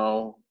he's, you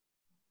know,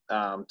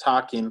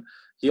 talking,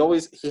 he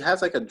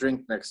has like a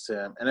drink next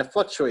to him, and it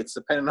fluctuates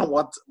depending on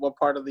what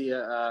part of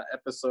the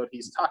episode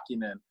he's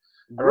talking in.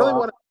 I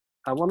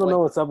want to know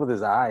what's up with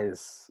his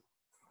eyes.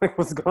 Like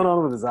what's going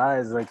on with his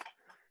eyes? Like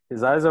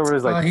His eyes over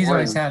his like He's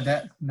always orange.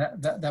 had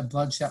that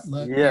bloodshot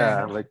look.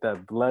 Yeah, like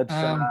that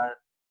bloodshot. Um,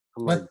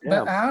 I'm like, but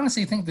damn. I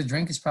honestly think the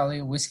drink is probably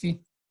a whiskey.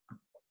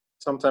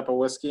 Some type of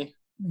whiskey.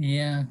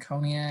 Yeah,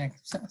 cognac,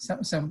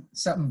 something I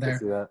see there.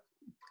 that.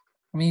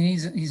 I mean,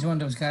 he's one of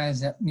those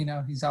guys that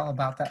he's all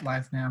about that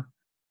life now.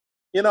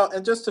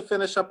 And just to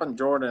finish up on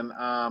Jordan,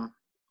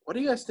 what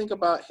do you guys think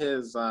about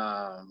his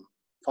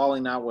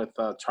falling out with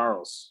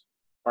Charles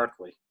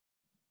Barkley?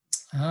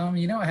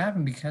 It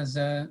happened because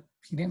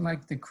he didn't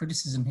like the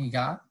criticism he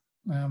got.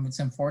 It's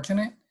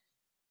unfortunate,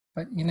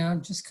 but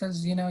just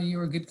because you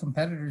were good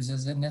competitors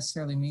doesn't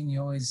necessarily mean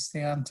you always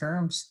stay on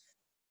terms.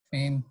 I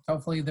mean,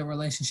 hopefully the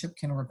relationship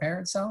can repair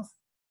itself.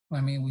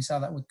 I mean, we saw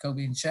that with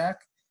Kobe and Shaq.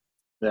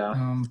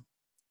 Yeah.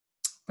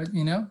 But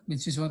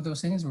it's just one of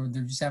those things where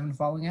they're just having a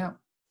falling out.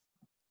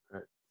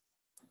 Right.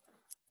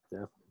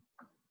 Yeah,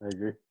 I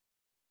agree.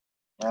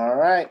 All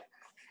right.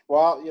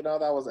 Well,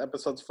 that was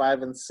episodes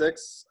 5 and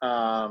 6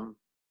 of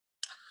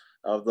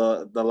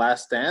the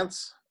Last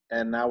Dance,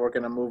 and now we're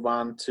gonna move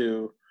on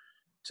to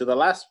the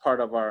last part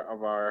of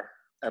our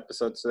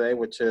episode today,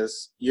 which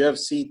is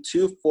UFC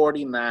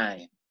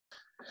 249.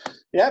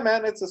 Yeah,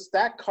 man, it's a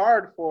stacked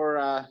card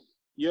for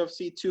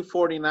UFC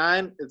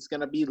 249. It's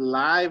gonna be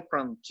live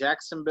from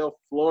Jacksonville,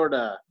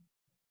 Florida.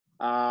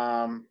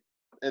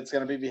 It's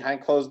gonna be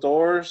behind closed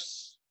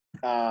doors.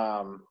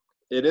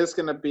 It is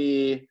gonna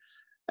be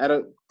at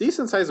a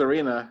decent-sized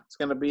arena. It's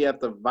going to be at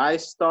the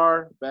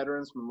VyStar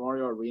Veterans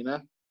Memorial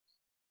Arena.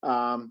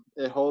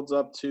 It holds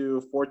up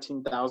to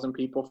 14,000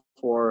 people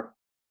for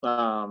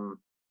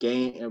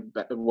game,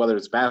 whether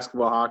it's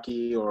basketball,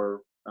 hockey,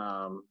 or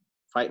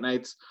fight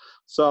nights.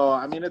 So,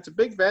 I mean, it's a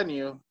big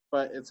venue,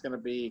 but it's going to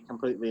be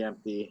completely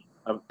empty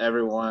of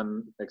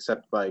everyone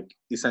except, like,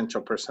 essential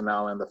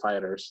personnel and the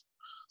fighters.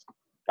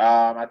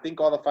 I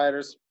think all the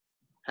fighters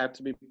had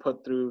to be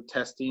put through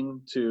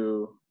testing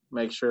to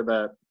make sure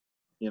that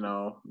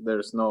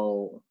there's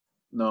no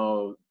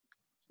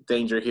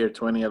danger here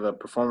to any of the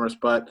performers.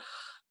 But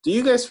do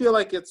you guys feel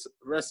like it's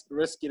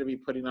risky to be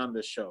putting on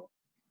this show?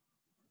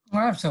 Oh,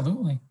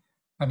 absolutely.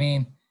 I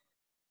mean,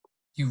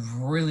 you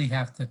really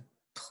have to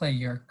play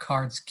your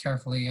cards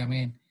carefully. I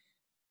mean,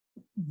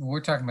 we're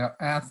talking about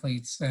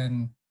athletes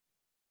and,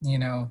 they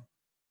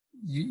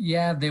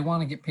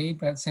want to get paid,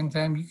 but at the same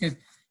time, you could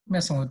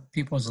messing with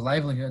people's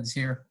livelihoods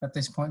here at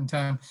this point in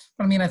time.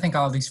 But I mean, I think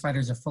all these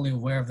fighters are fully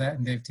aware of that,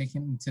 and they've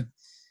taken into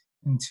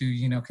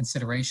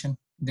consideration.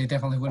 They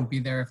definitely wouldn't be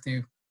there if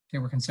they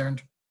were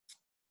concerned.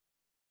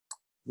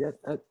 Yeah,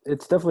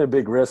 it's definitely a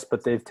big risk,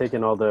 but they've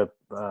taken all the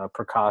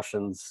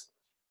precautions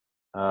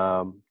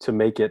to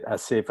make it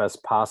as safe as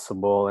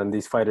possible. And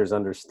these fighters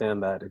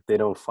understand that if they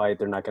don't fight,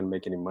 they're not going to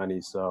make any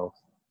money. So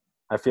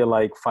I feel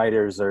like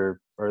fighters are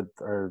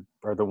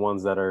the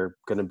ones that are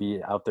going to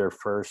be out there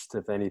first,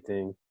 if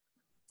anything,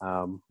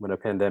 when a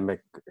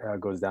pandemic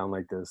goes down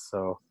like this.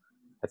 So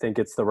I think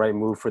it's the right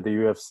move for the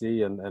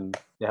UFC, and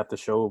they have to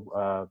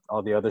show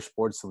all the other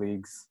sports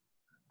leagues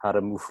how to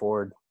move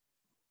forward.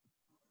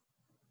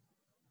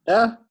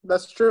 Yeah,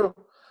 that's true.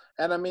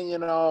 And I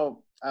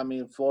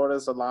mean,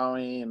 Florida's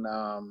allowing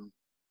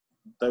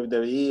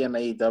WWE and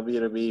AEW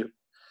to be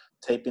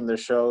taping their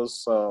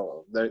shows,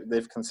 so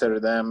they've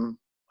considered them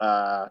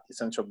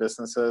essential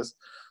businesses.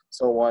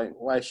 So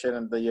why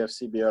shouldn't the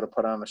UFC be able to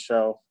put on a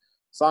show,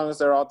 as long as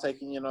they're all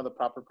taking the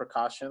proper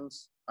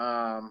precautions?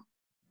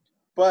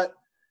 But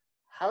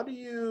how do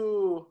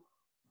you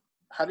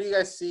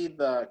guys see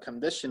the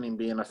conditioning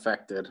being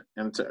affected?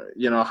 And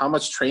how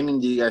much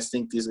training do you guys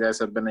think these guys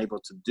have been able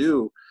to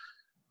do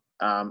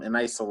in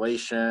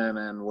isolation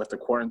and with the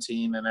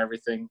quarantine and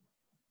everything?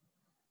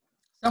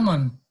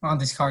 Someone on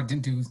this card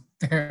didn't do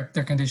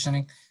their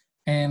conditioning,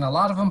 and a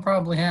lot of them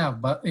probably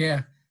have. But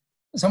yeah,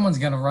 someone's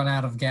gonna run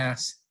out of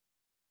gas.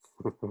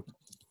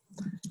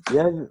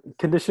 Yeah,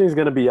 conditioning is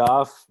going to be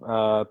off.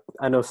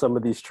 I know some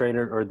of these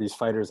trainers or these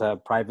fighters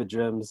have private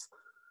gyms,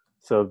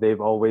 so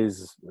they've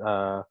always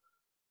are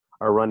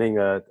running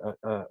a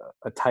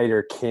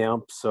tighter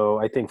camp. So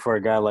I think for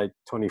a guy like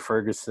Tony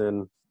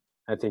Ferguson,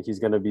 I think he's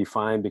going to be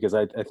fine, because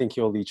I think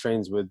he only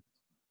trains with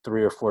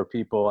 3 or 4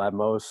 people at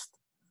most.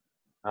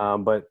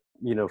 But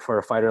for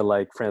a fighter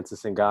like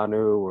Francis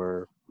Ngannou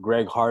or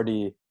Greg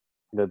Hardy,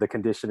 the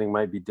conditioning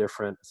might be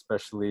different,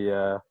 especially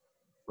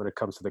when it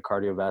comes to the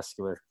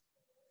cardiovascular.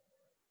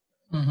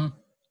 Mm-hmm.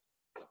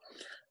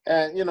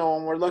 And when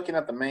we're looking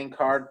at the main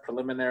card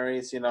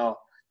preliminaries,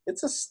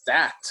 it's a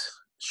stacked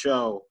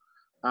show.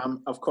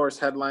 Of course,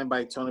 headlined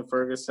by Tony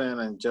Ferguson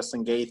and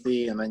Justin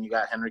Gaethje, and then you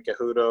got Henry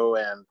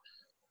Cejudo and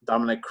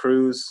Dominic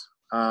Cruz.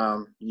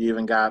 You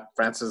even got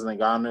Francis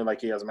Ngannou,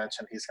 like you guys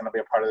mentioned, he's going to be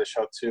a part of the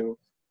show too.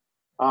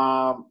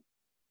 I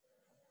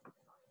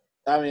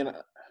mean,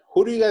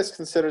 who do you guys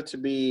consider to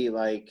be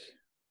like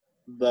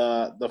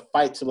the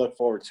fight to look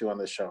forward to on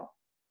this show?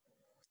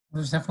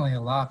 There's definitely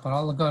a lot, but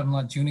I'll go ahead and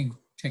let Junie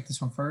take this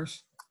one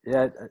first.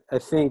 Yeah, I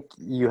think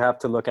you have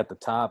to look at the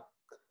top,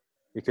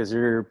 because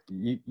you're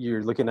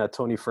looking at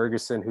Tony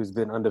Ferguson, who's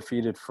been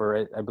undefeated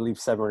for, I believe,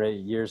 7 or 8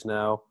 years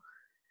now.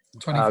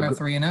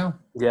 25-3-0.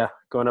 Yeah,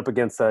 going up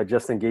against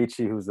Justin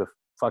Gaethje, who's a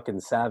fucking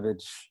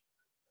savage,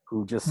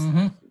 who just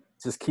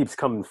keeps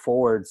coming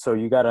forward. So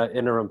you got an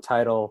interim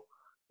title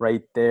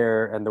right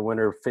there, and the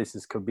winner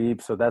faces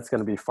Khabib. So that's going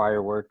to be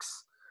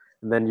fireworks.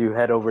 And then you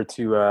head over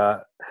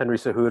to Henry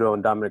Cejudo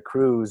and Dominic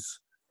Cruz,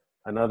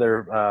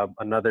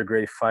 another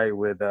great fight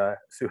with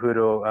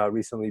Cejudo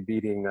recently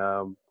beating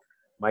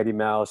Mighty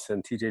Mouse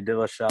and TJ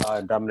Dillashaw,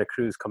 and Dominic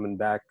Cruz coming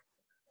back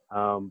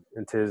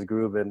into his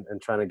groove and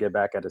trying to get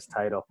back at his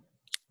title.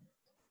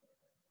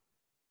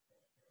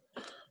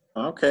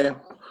 Okay.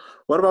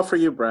 What about for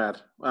you, Brad?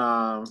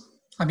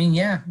 I mean,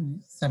 yeah.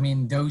 I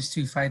mean, those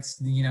two fights,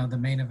 the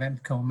main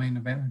event, co-main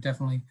event, are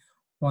definitely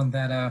one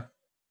that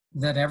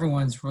that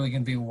everyone's really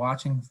going to be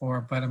watching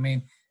for. But, I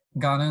mean,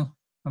 Ngannou,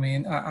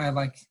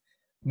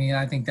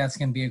 I think that's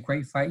going to be a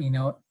great fight,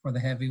 for the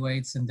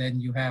heavyweights. And then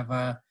you have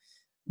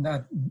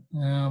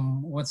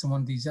what's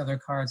one of these other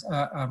cards?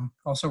 I'm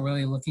also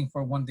really looking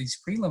for one of these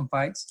prelim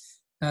fights,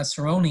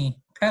 Cerrone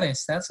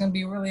Pettis. That's going to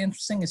be really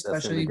interesting,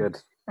 especially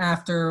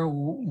after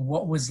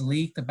what was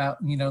leaked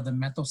about, the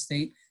mental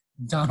state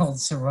Donald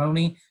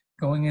Cerrone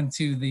going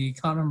into the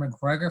Conor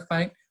McGregor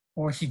fight,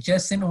 or he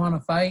just didn't want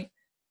to fight.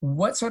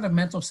 What sort of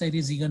mental state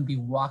is he going to be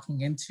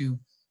walking into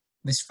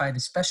this fight,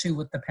 especially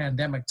with the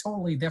pandemic?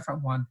 Totally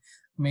different one.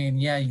 I mean,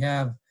 yeah, you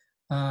have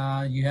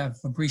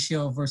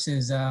Fabricio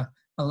versus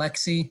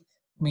Alexi.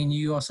 I mean,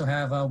 you also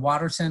have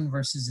Watterson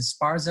versus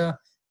Esparza,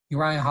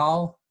 Uriah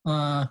Hall,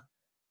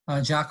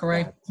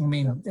 Jacare. I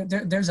mean,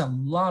 there's a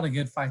lot of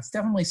good fights,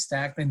 definitely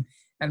stacked,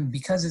 and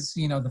because it's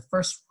the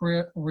first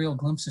real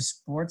glimpse of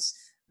sports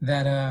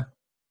that a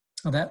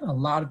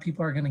lot of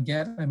people are going to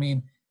get. I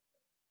mean,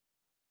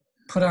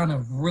 put on a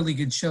really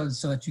good show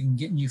so that you can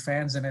get new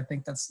fans, and I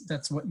think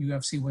that's what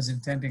UFC was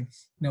intending.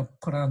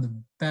 Put on the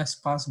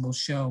best possible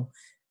show,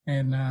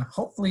 and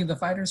hopefully the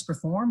fighters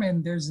perform,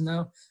 and there's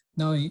no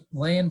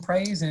laying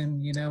praise,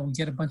 and we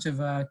get a bunch of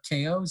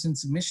KOs and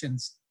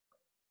submissions.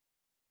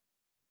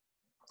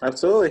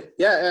 Absolutely.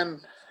 Yeah,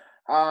 and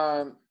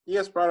you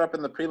guys brought up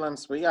in the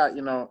prelims, we got,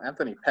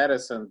 Anthony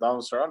Pettis and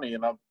Donald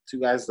Cerrone,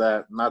 two guys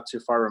that not too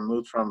far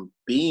removed from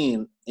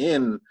being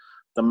in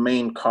the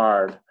main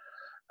card.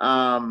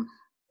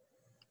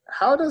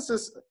 How does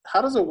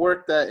it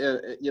work that,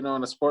 in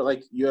a sport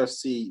like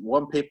UFC,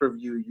 one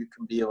pay-per-view, you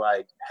can be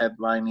like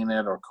headlining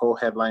it or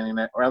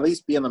co-headlining it, or at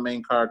least be in the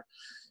main card,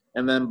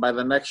 and then by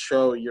the next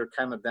show, you're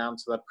kind of down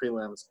to the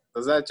prelims.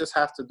 Does that just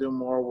have to do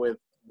more with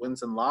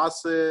wins and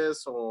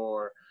losses,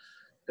 or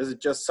is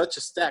it just such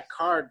a stacked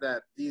card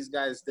that these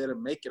guys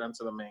didn't make it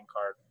onto the main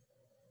card?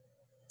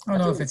 I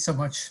don't know if it's so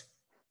much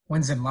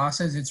wins and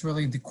losses. It's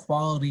really the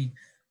quality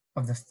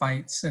of the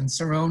fights. And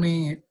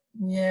Cerrone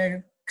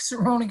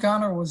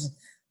Conor was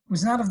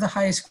not of the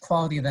highest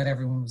quality that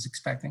everyone was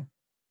expecting.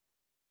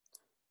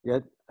 Yeah,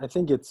 I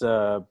think it's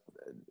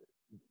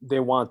they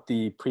want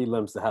the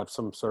prelims to have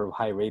some sort of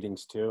high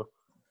ratings too.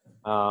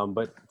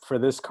 But for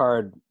this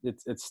card,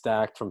 it's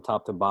stacked from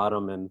top to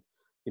bottom, and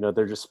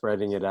they're just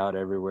spreading it out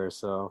everywhere.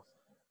 So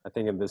I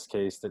think in this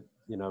case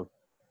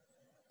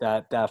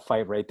that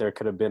fight right there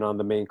could have been on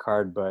the main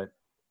card, but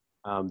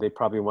they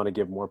probably want to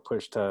give more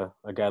push to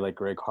a guy like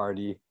Greg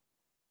Hardy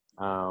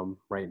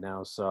right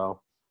now. So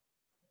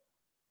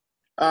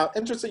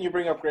interesting you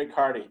bring up Greg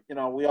Hardy.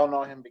 We all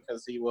know him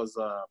because he was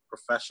a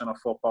professional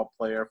football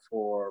player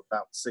for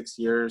about 6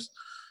 years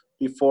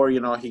before,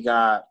 he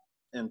got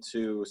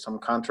into some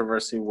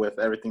controversy with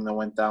everything that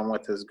went down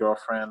with his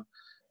girlfriend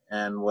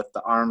and with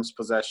the arms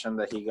possession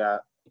that he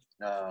got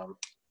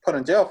put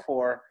in jail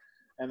for.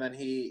 And then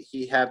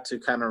he had to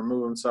kind of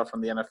remove himself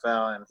from the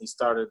NFL, and he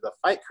started the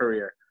fight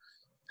career.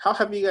 How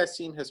have you guys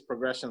seen his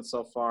progression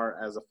so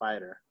far as a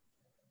fighter?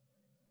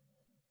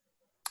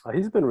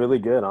 He's been really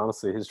good,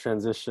 honestly. His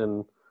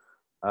transition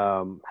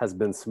has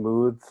been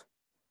smooth.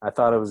 I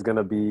thought it was going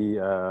to be,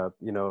 a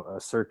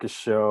circus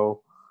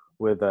show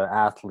with an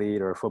athlete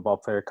or a football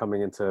player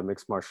coming into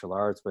mixed martial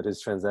arts, but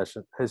his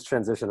transition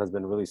has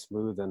been really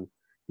smooth, and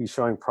he's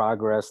showing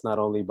progress not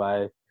only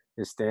by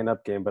his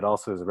stand-up game but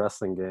also his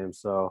wrestling game.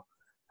 So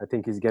I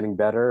think he's getting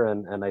better,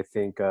 and I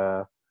think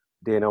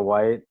Dana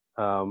White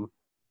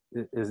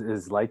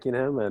is liking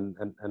him,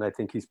 and I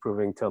think he's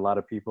proving to a lot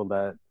of people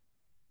that,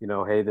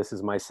 hey, this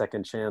is my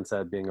second chance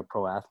at being a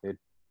pro athlete.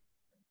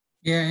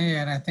 Yeah,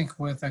 and I think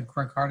with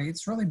Greg Hardy,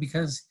 it's really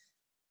because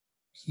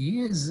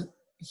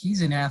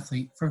he's an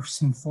athlete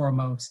first and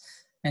foremost,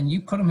 and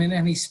you put him in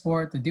any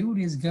sport, the dude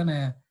is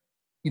gonna,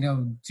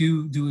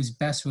 do his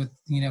best with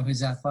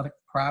his athletic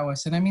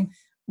prowess. And I mean,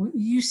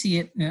 you see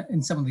it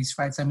in some of these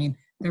fights. I mean,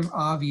 there are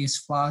obvious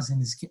flaws in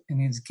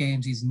his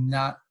games. He's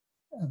not,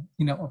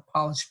 a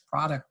polished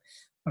product.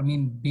 But I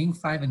mean, being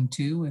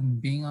 5-2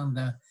 and being on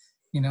the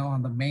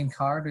on the main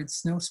card,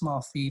 it's no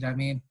small feat. I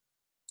mean,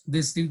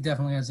 this dude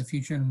definitely has a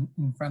future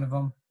in front of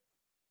him.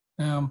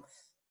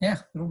 Yeah,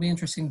 it'll be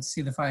interesting to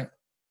see the fight.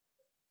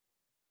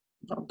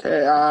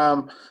 Okay.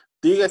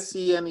 Do you guys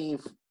see any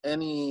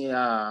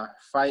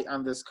fight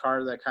on this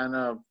card that kind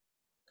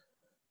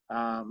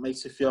of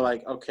makes you feel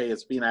like, okay,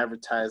 it's being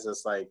advertised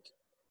as like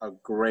a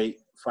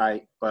great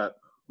fight, but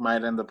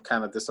might end up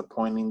kind of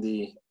disappointing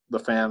the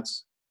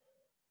fans.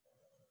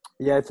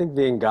 Yeah, I think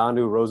the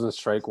Ngannou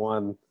Rosenstrike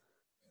one.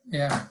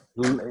 Yeah.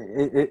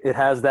 It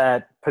has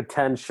that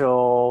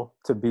potential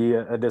to be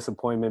a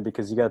disappointment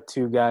because you got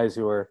two guys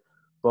who are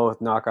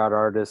both knockout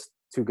artists,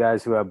 two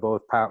guys who have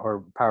both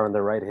power in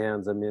their right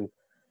hands. I mean,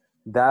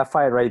 that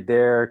fight right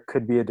there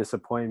could be a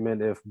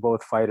disappointment if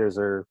both fighters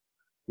are,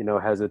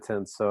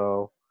 hesitant.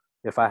 So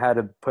if I had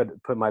to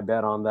put my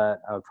bet on that,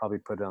 I would probably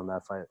put it on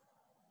that fight.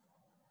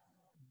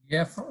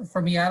 Yeah,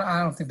 for me,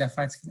 I don't think that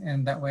fight's going to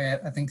end that way.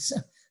 I think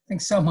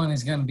someone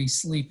is going to be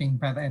sleeping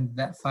by the end of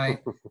that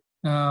fight.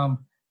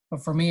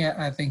 But for me,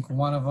 I think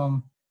one of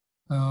them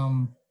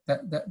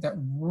that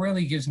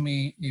really gives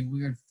me a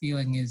weird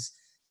feeling is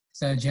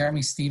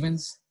Jeremy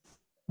Stevens.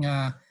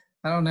 I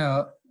don't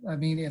know. I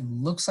mean, it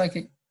looks like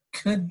it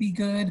could be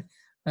good.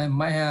 It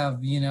might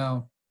have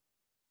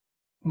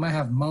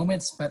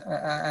moments, but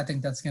I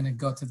think that's going to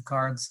go to the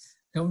cards.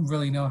 Don't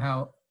really know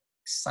how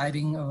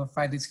exciting of a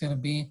fight it's going to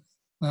be.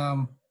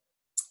 But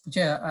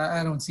yeah,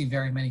 I don't see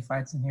very many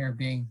fights in here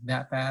being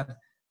that bad. I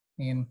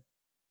mean,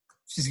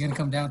 it's just going to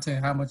come down to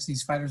how much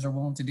these fighters are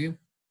willing to do.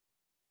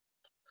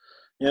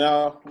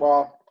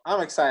 Well,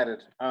 I'm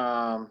excited. It's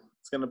going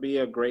to be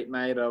a great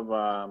night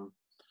of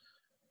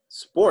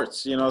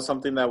sports,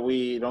 something that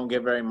we don't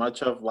get very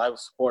much of, live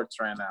sports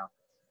right now.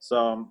 So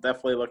I'm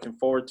definitely looking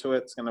forward to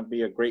it. It's going to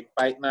be a great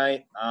fight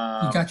night.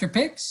 You got your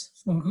picks?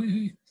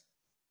 Who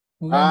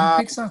got your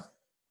picks on?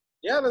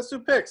 Yeah, let's do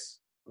picks.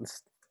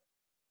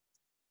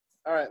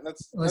 All right,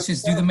 let's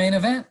just do the main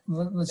event.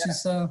 Let's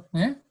just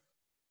yeah.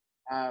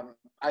 I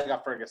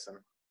got Ferguson.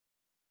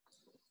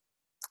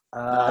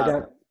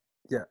 I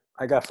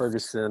got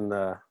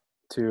Ferguson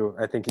too.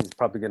 I think he's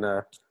probably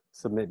gonna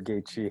submit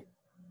Gaethje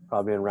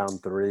probably in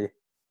round 3.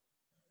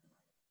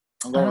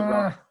 I'm going with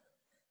that.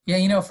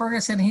 Yeah,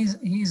 Ferguson,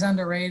 he's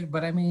underrated,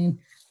 but I mean,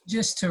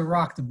 just to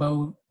rock the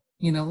boat,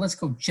 let's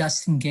go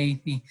Justin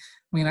Gaethje. I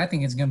mean, I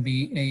think it's gonna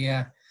be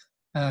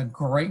a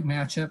great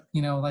matchup.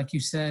 Like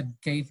you said,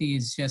 Gaethje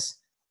is this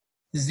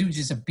dude's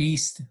just a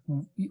beast.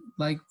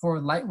 Like for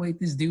lightweight,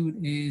 this dude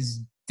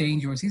is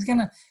dangerous. He's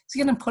gonna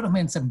put him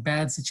in some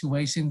bad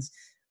situations.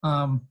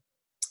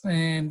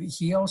 And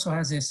he also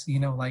has this,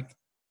 like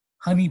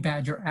honey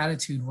badger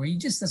attitude where he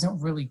just doesn't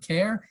really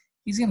care.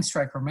 He's gonna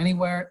strike from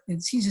anywhere.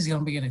 He's just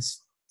gonna be in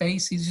his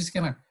face. He's just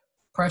gonna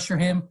pressure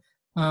him.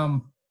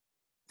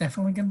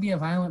 Definitely gonna be a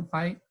violent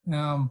fight.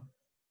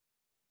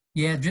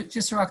 Yeah,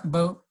 just to rock the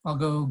boat, I'll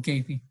go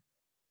Gaethje.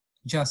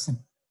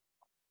 Justin.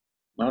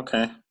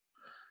 Okay.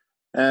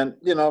 And,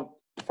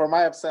 for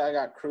my upset, I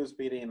got Cruz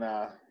beating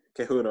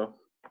Cejudo.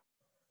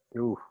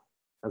 Ooh,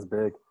 that's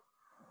big.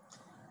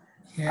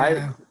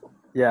 Yeah.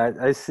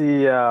 I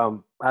see.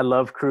 I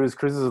love Cruz.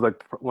 Cruz is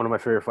like one of my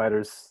favorite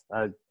fighters.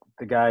 The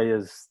guy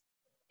is,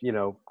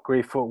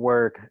 great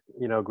footwork,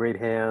 great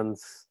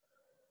hands,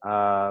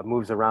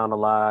 moves around a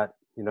lot,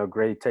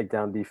 great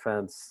takedown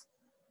defense.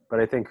 But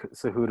I think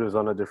Cejudo's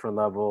on a different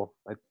level.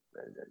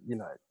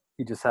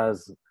 He just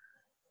has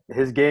 –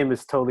 his game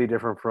is totally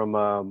different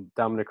from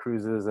Dominic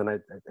Cruz's, and I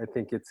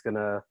think it's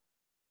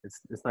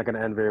not going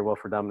to end very well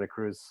for Dominic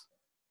Cruz.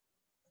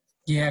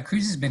 Yeah,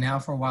 Cruz has been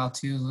out for a while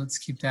too. Let's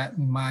keep that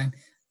in mind.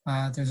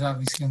 There's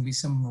obviously going to be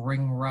some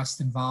ring rust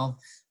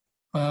involved.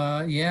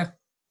 Yeah.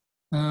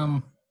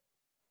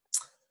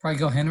 Probably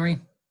go Henry,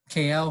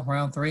 KL,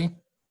 round 3.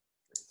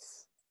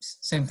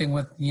 Same thing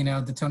with,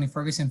 the Tony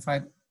Ferguson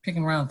fight.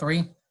 Picking round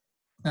 3.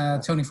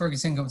 Tony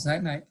Ferguson goes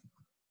night-night.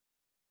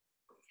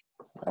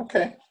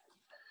 Okay.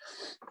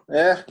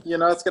 Yeah,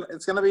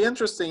 it's gonna be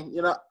interesting,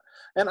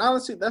 and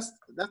honestly, that's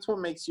what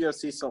makes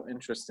UFC so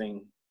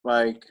interesting.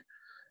 Like,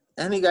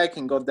 any guy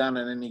can go down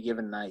at any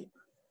given night.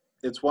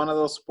 It's one of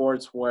those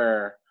sports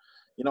where,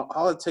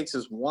 all it takes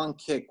is one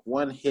kick,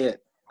 one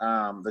hit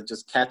that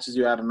just catches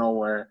you out of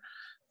nowhere,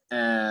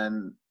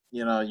 and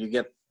you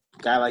get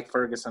a guy like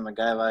Ferguson, a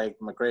guy like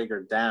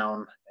McGregor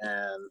down,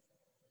 and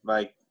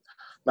like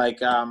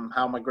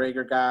how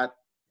McGregor got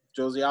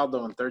Jose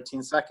Aldo in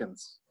 13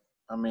 seconds.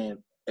 I mean,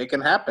 it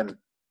can happen.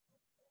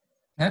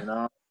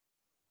 But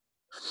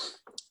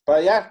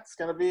yeah, it's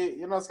gonna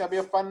be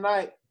a fun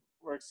night.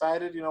 We're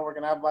excited. We're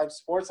gonna have live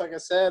sports, like I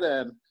said,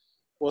 and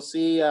we'll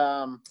see.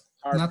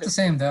 Not the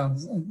same though.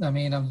 I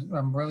mean,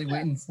 I'm really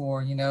waiting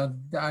for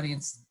the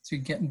audience to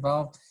get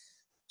involved.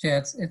 Yeah,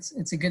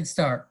 it's a good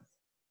start.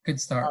 Good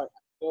start.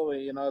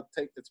 Absolutely.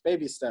 Take its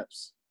baby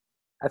steps.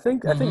 I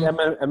think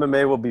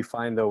MMA will be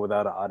fine though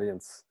without an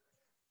audience.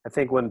 I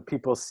think when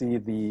people see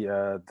the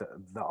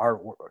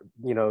art,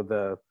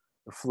 the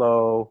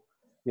flow,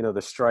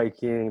 the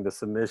striking, the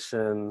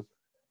submission,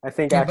 I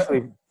think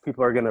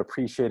people are going to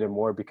appreciate it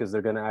more because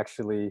they're going to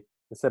actually,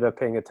 instead of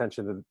paying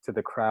attention to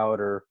the crowd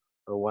or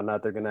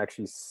whatnot, they're going to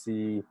actually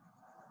see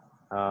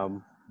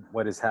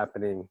what is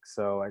happening.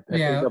 So I think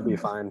they'll be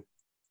fine.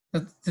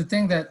 The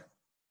thing that,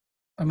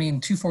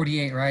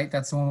 248, right?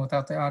 That's the one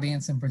without the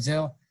audience in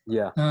Brazil.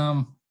 Yeah.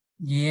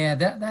 Yeah,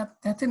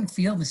 that didn't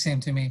feel the same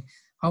to me.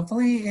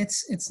 Hopefully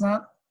it's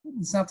not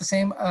the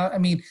same.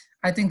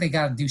 I think they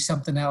got to do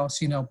something else,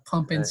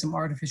 pump in Right. some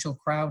artificial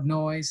crowd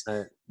noise,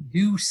 Right.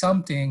 do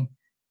something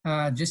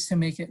just to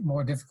make it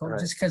more difficult. Right.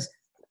 Just because,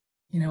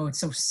 it's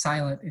so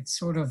silent.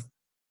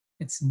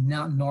 It's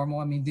not normal.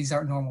 I mean, these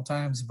aren't normal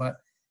times, but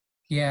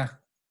yeah.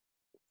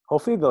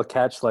 Hopefully they'll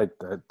catch like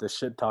the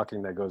shit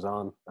talking that goes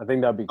on. I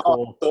think that'd be Oh,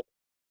 cool. so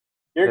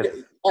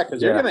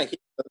because you're gonna hear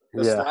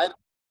the slide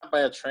by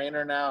a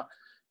trainer now.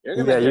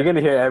 You're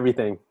gonna hear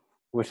everything,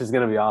 which is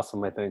gonna be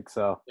awesome. I think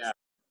so. Yeah.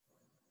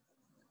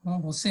 Well,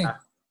 we'll see.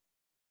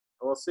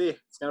 We'll see.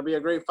 It's gonna be a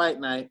great fight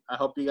night. I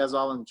hope you guys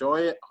all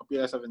enjoy it. Hope you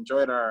guys have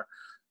enjoyed our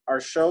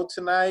show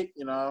tonight.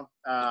 And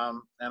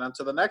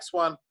until the next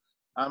one,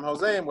 I'm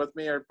Jose, and with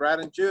me are Brad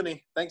and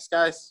Junie. Thanks,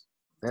 guys.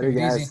 Later,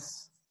 Take it easy.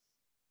 guys.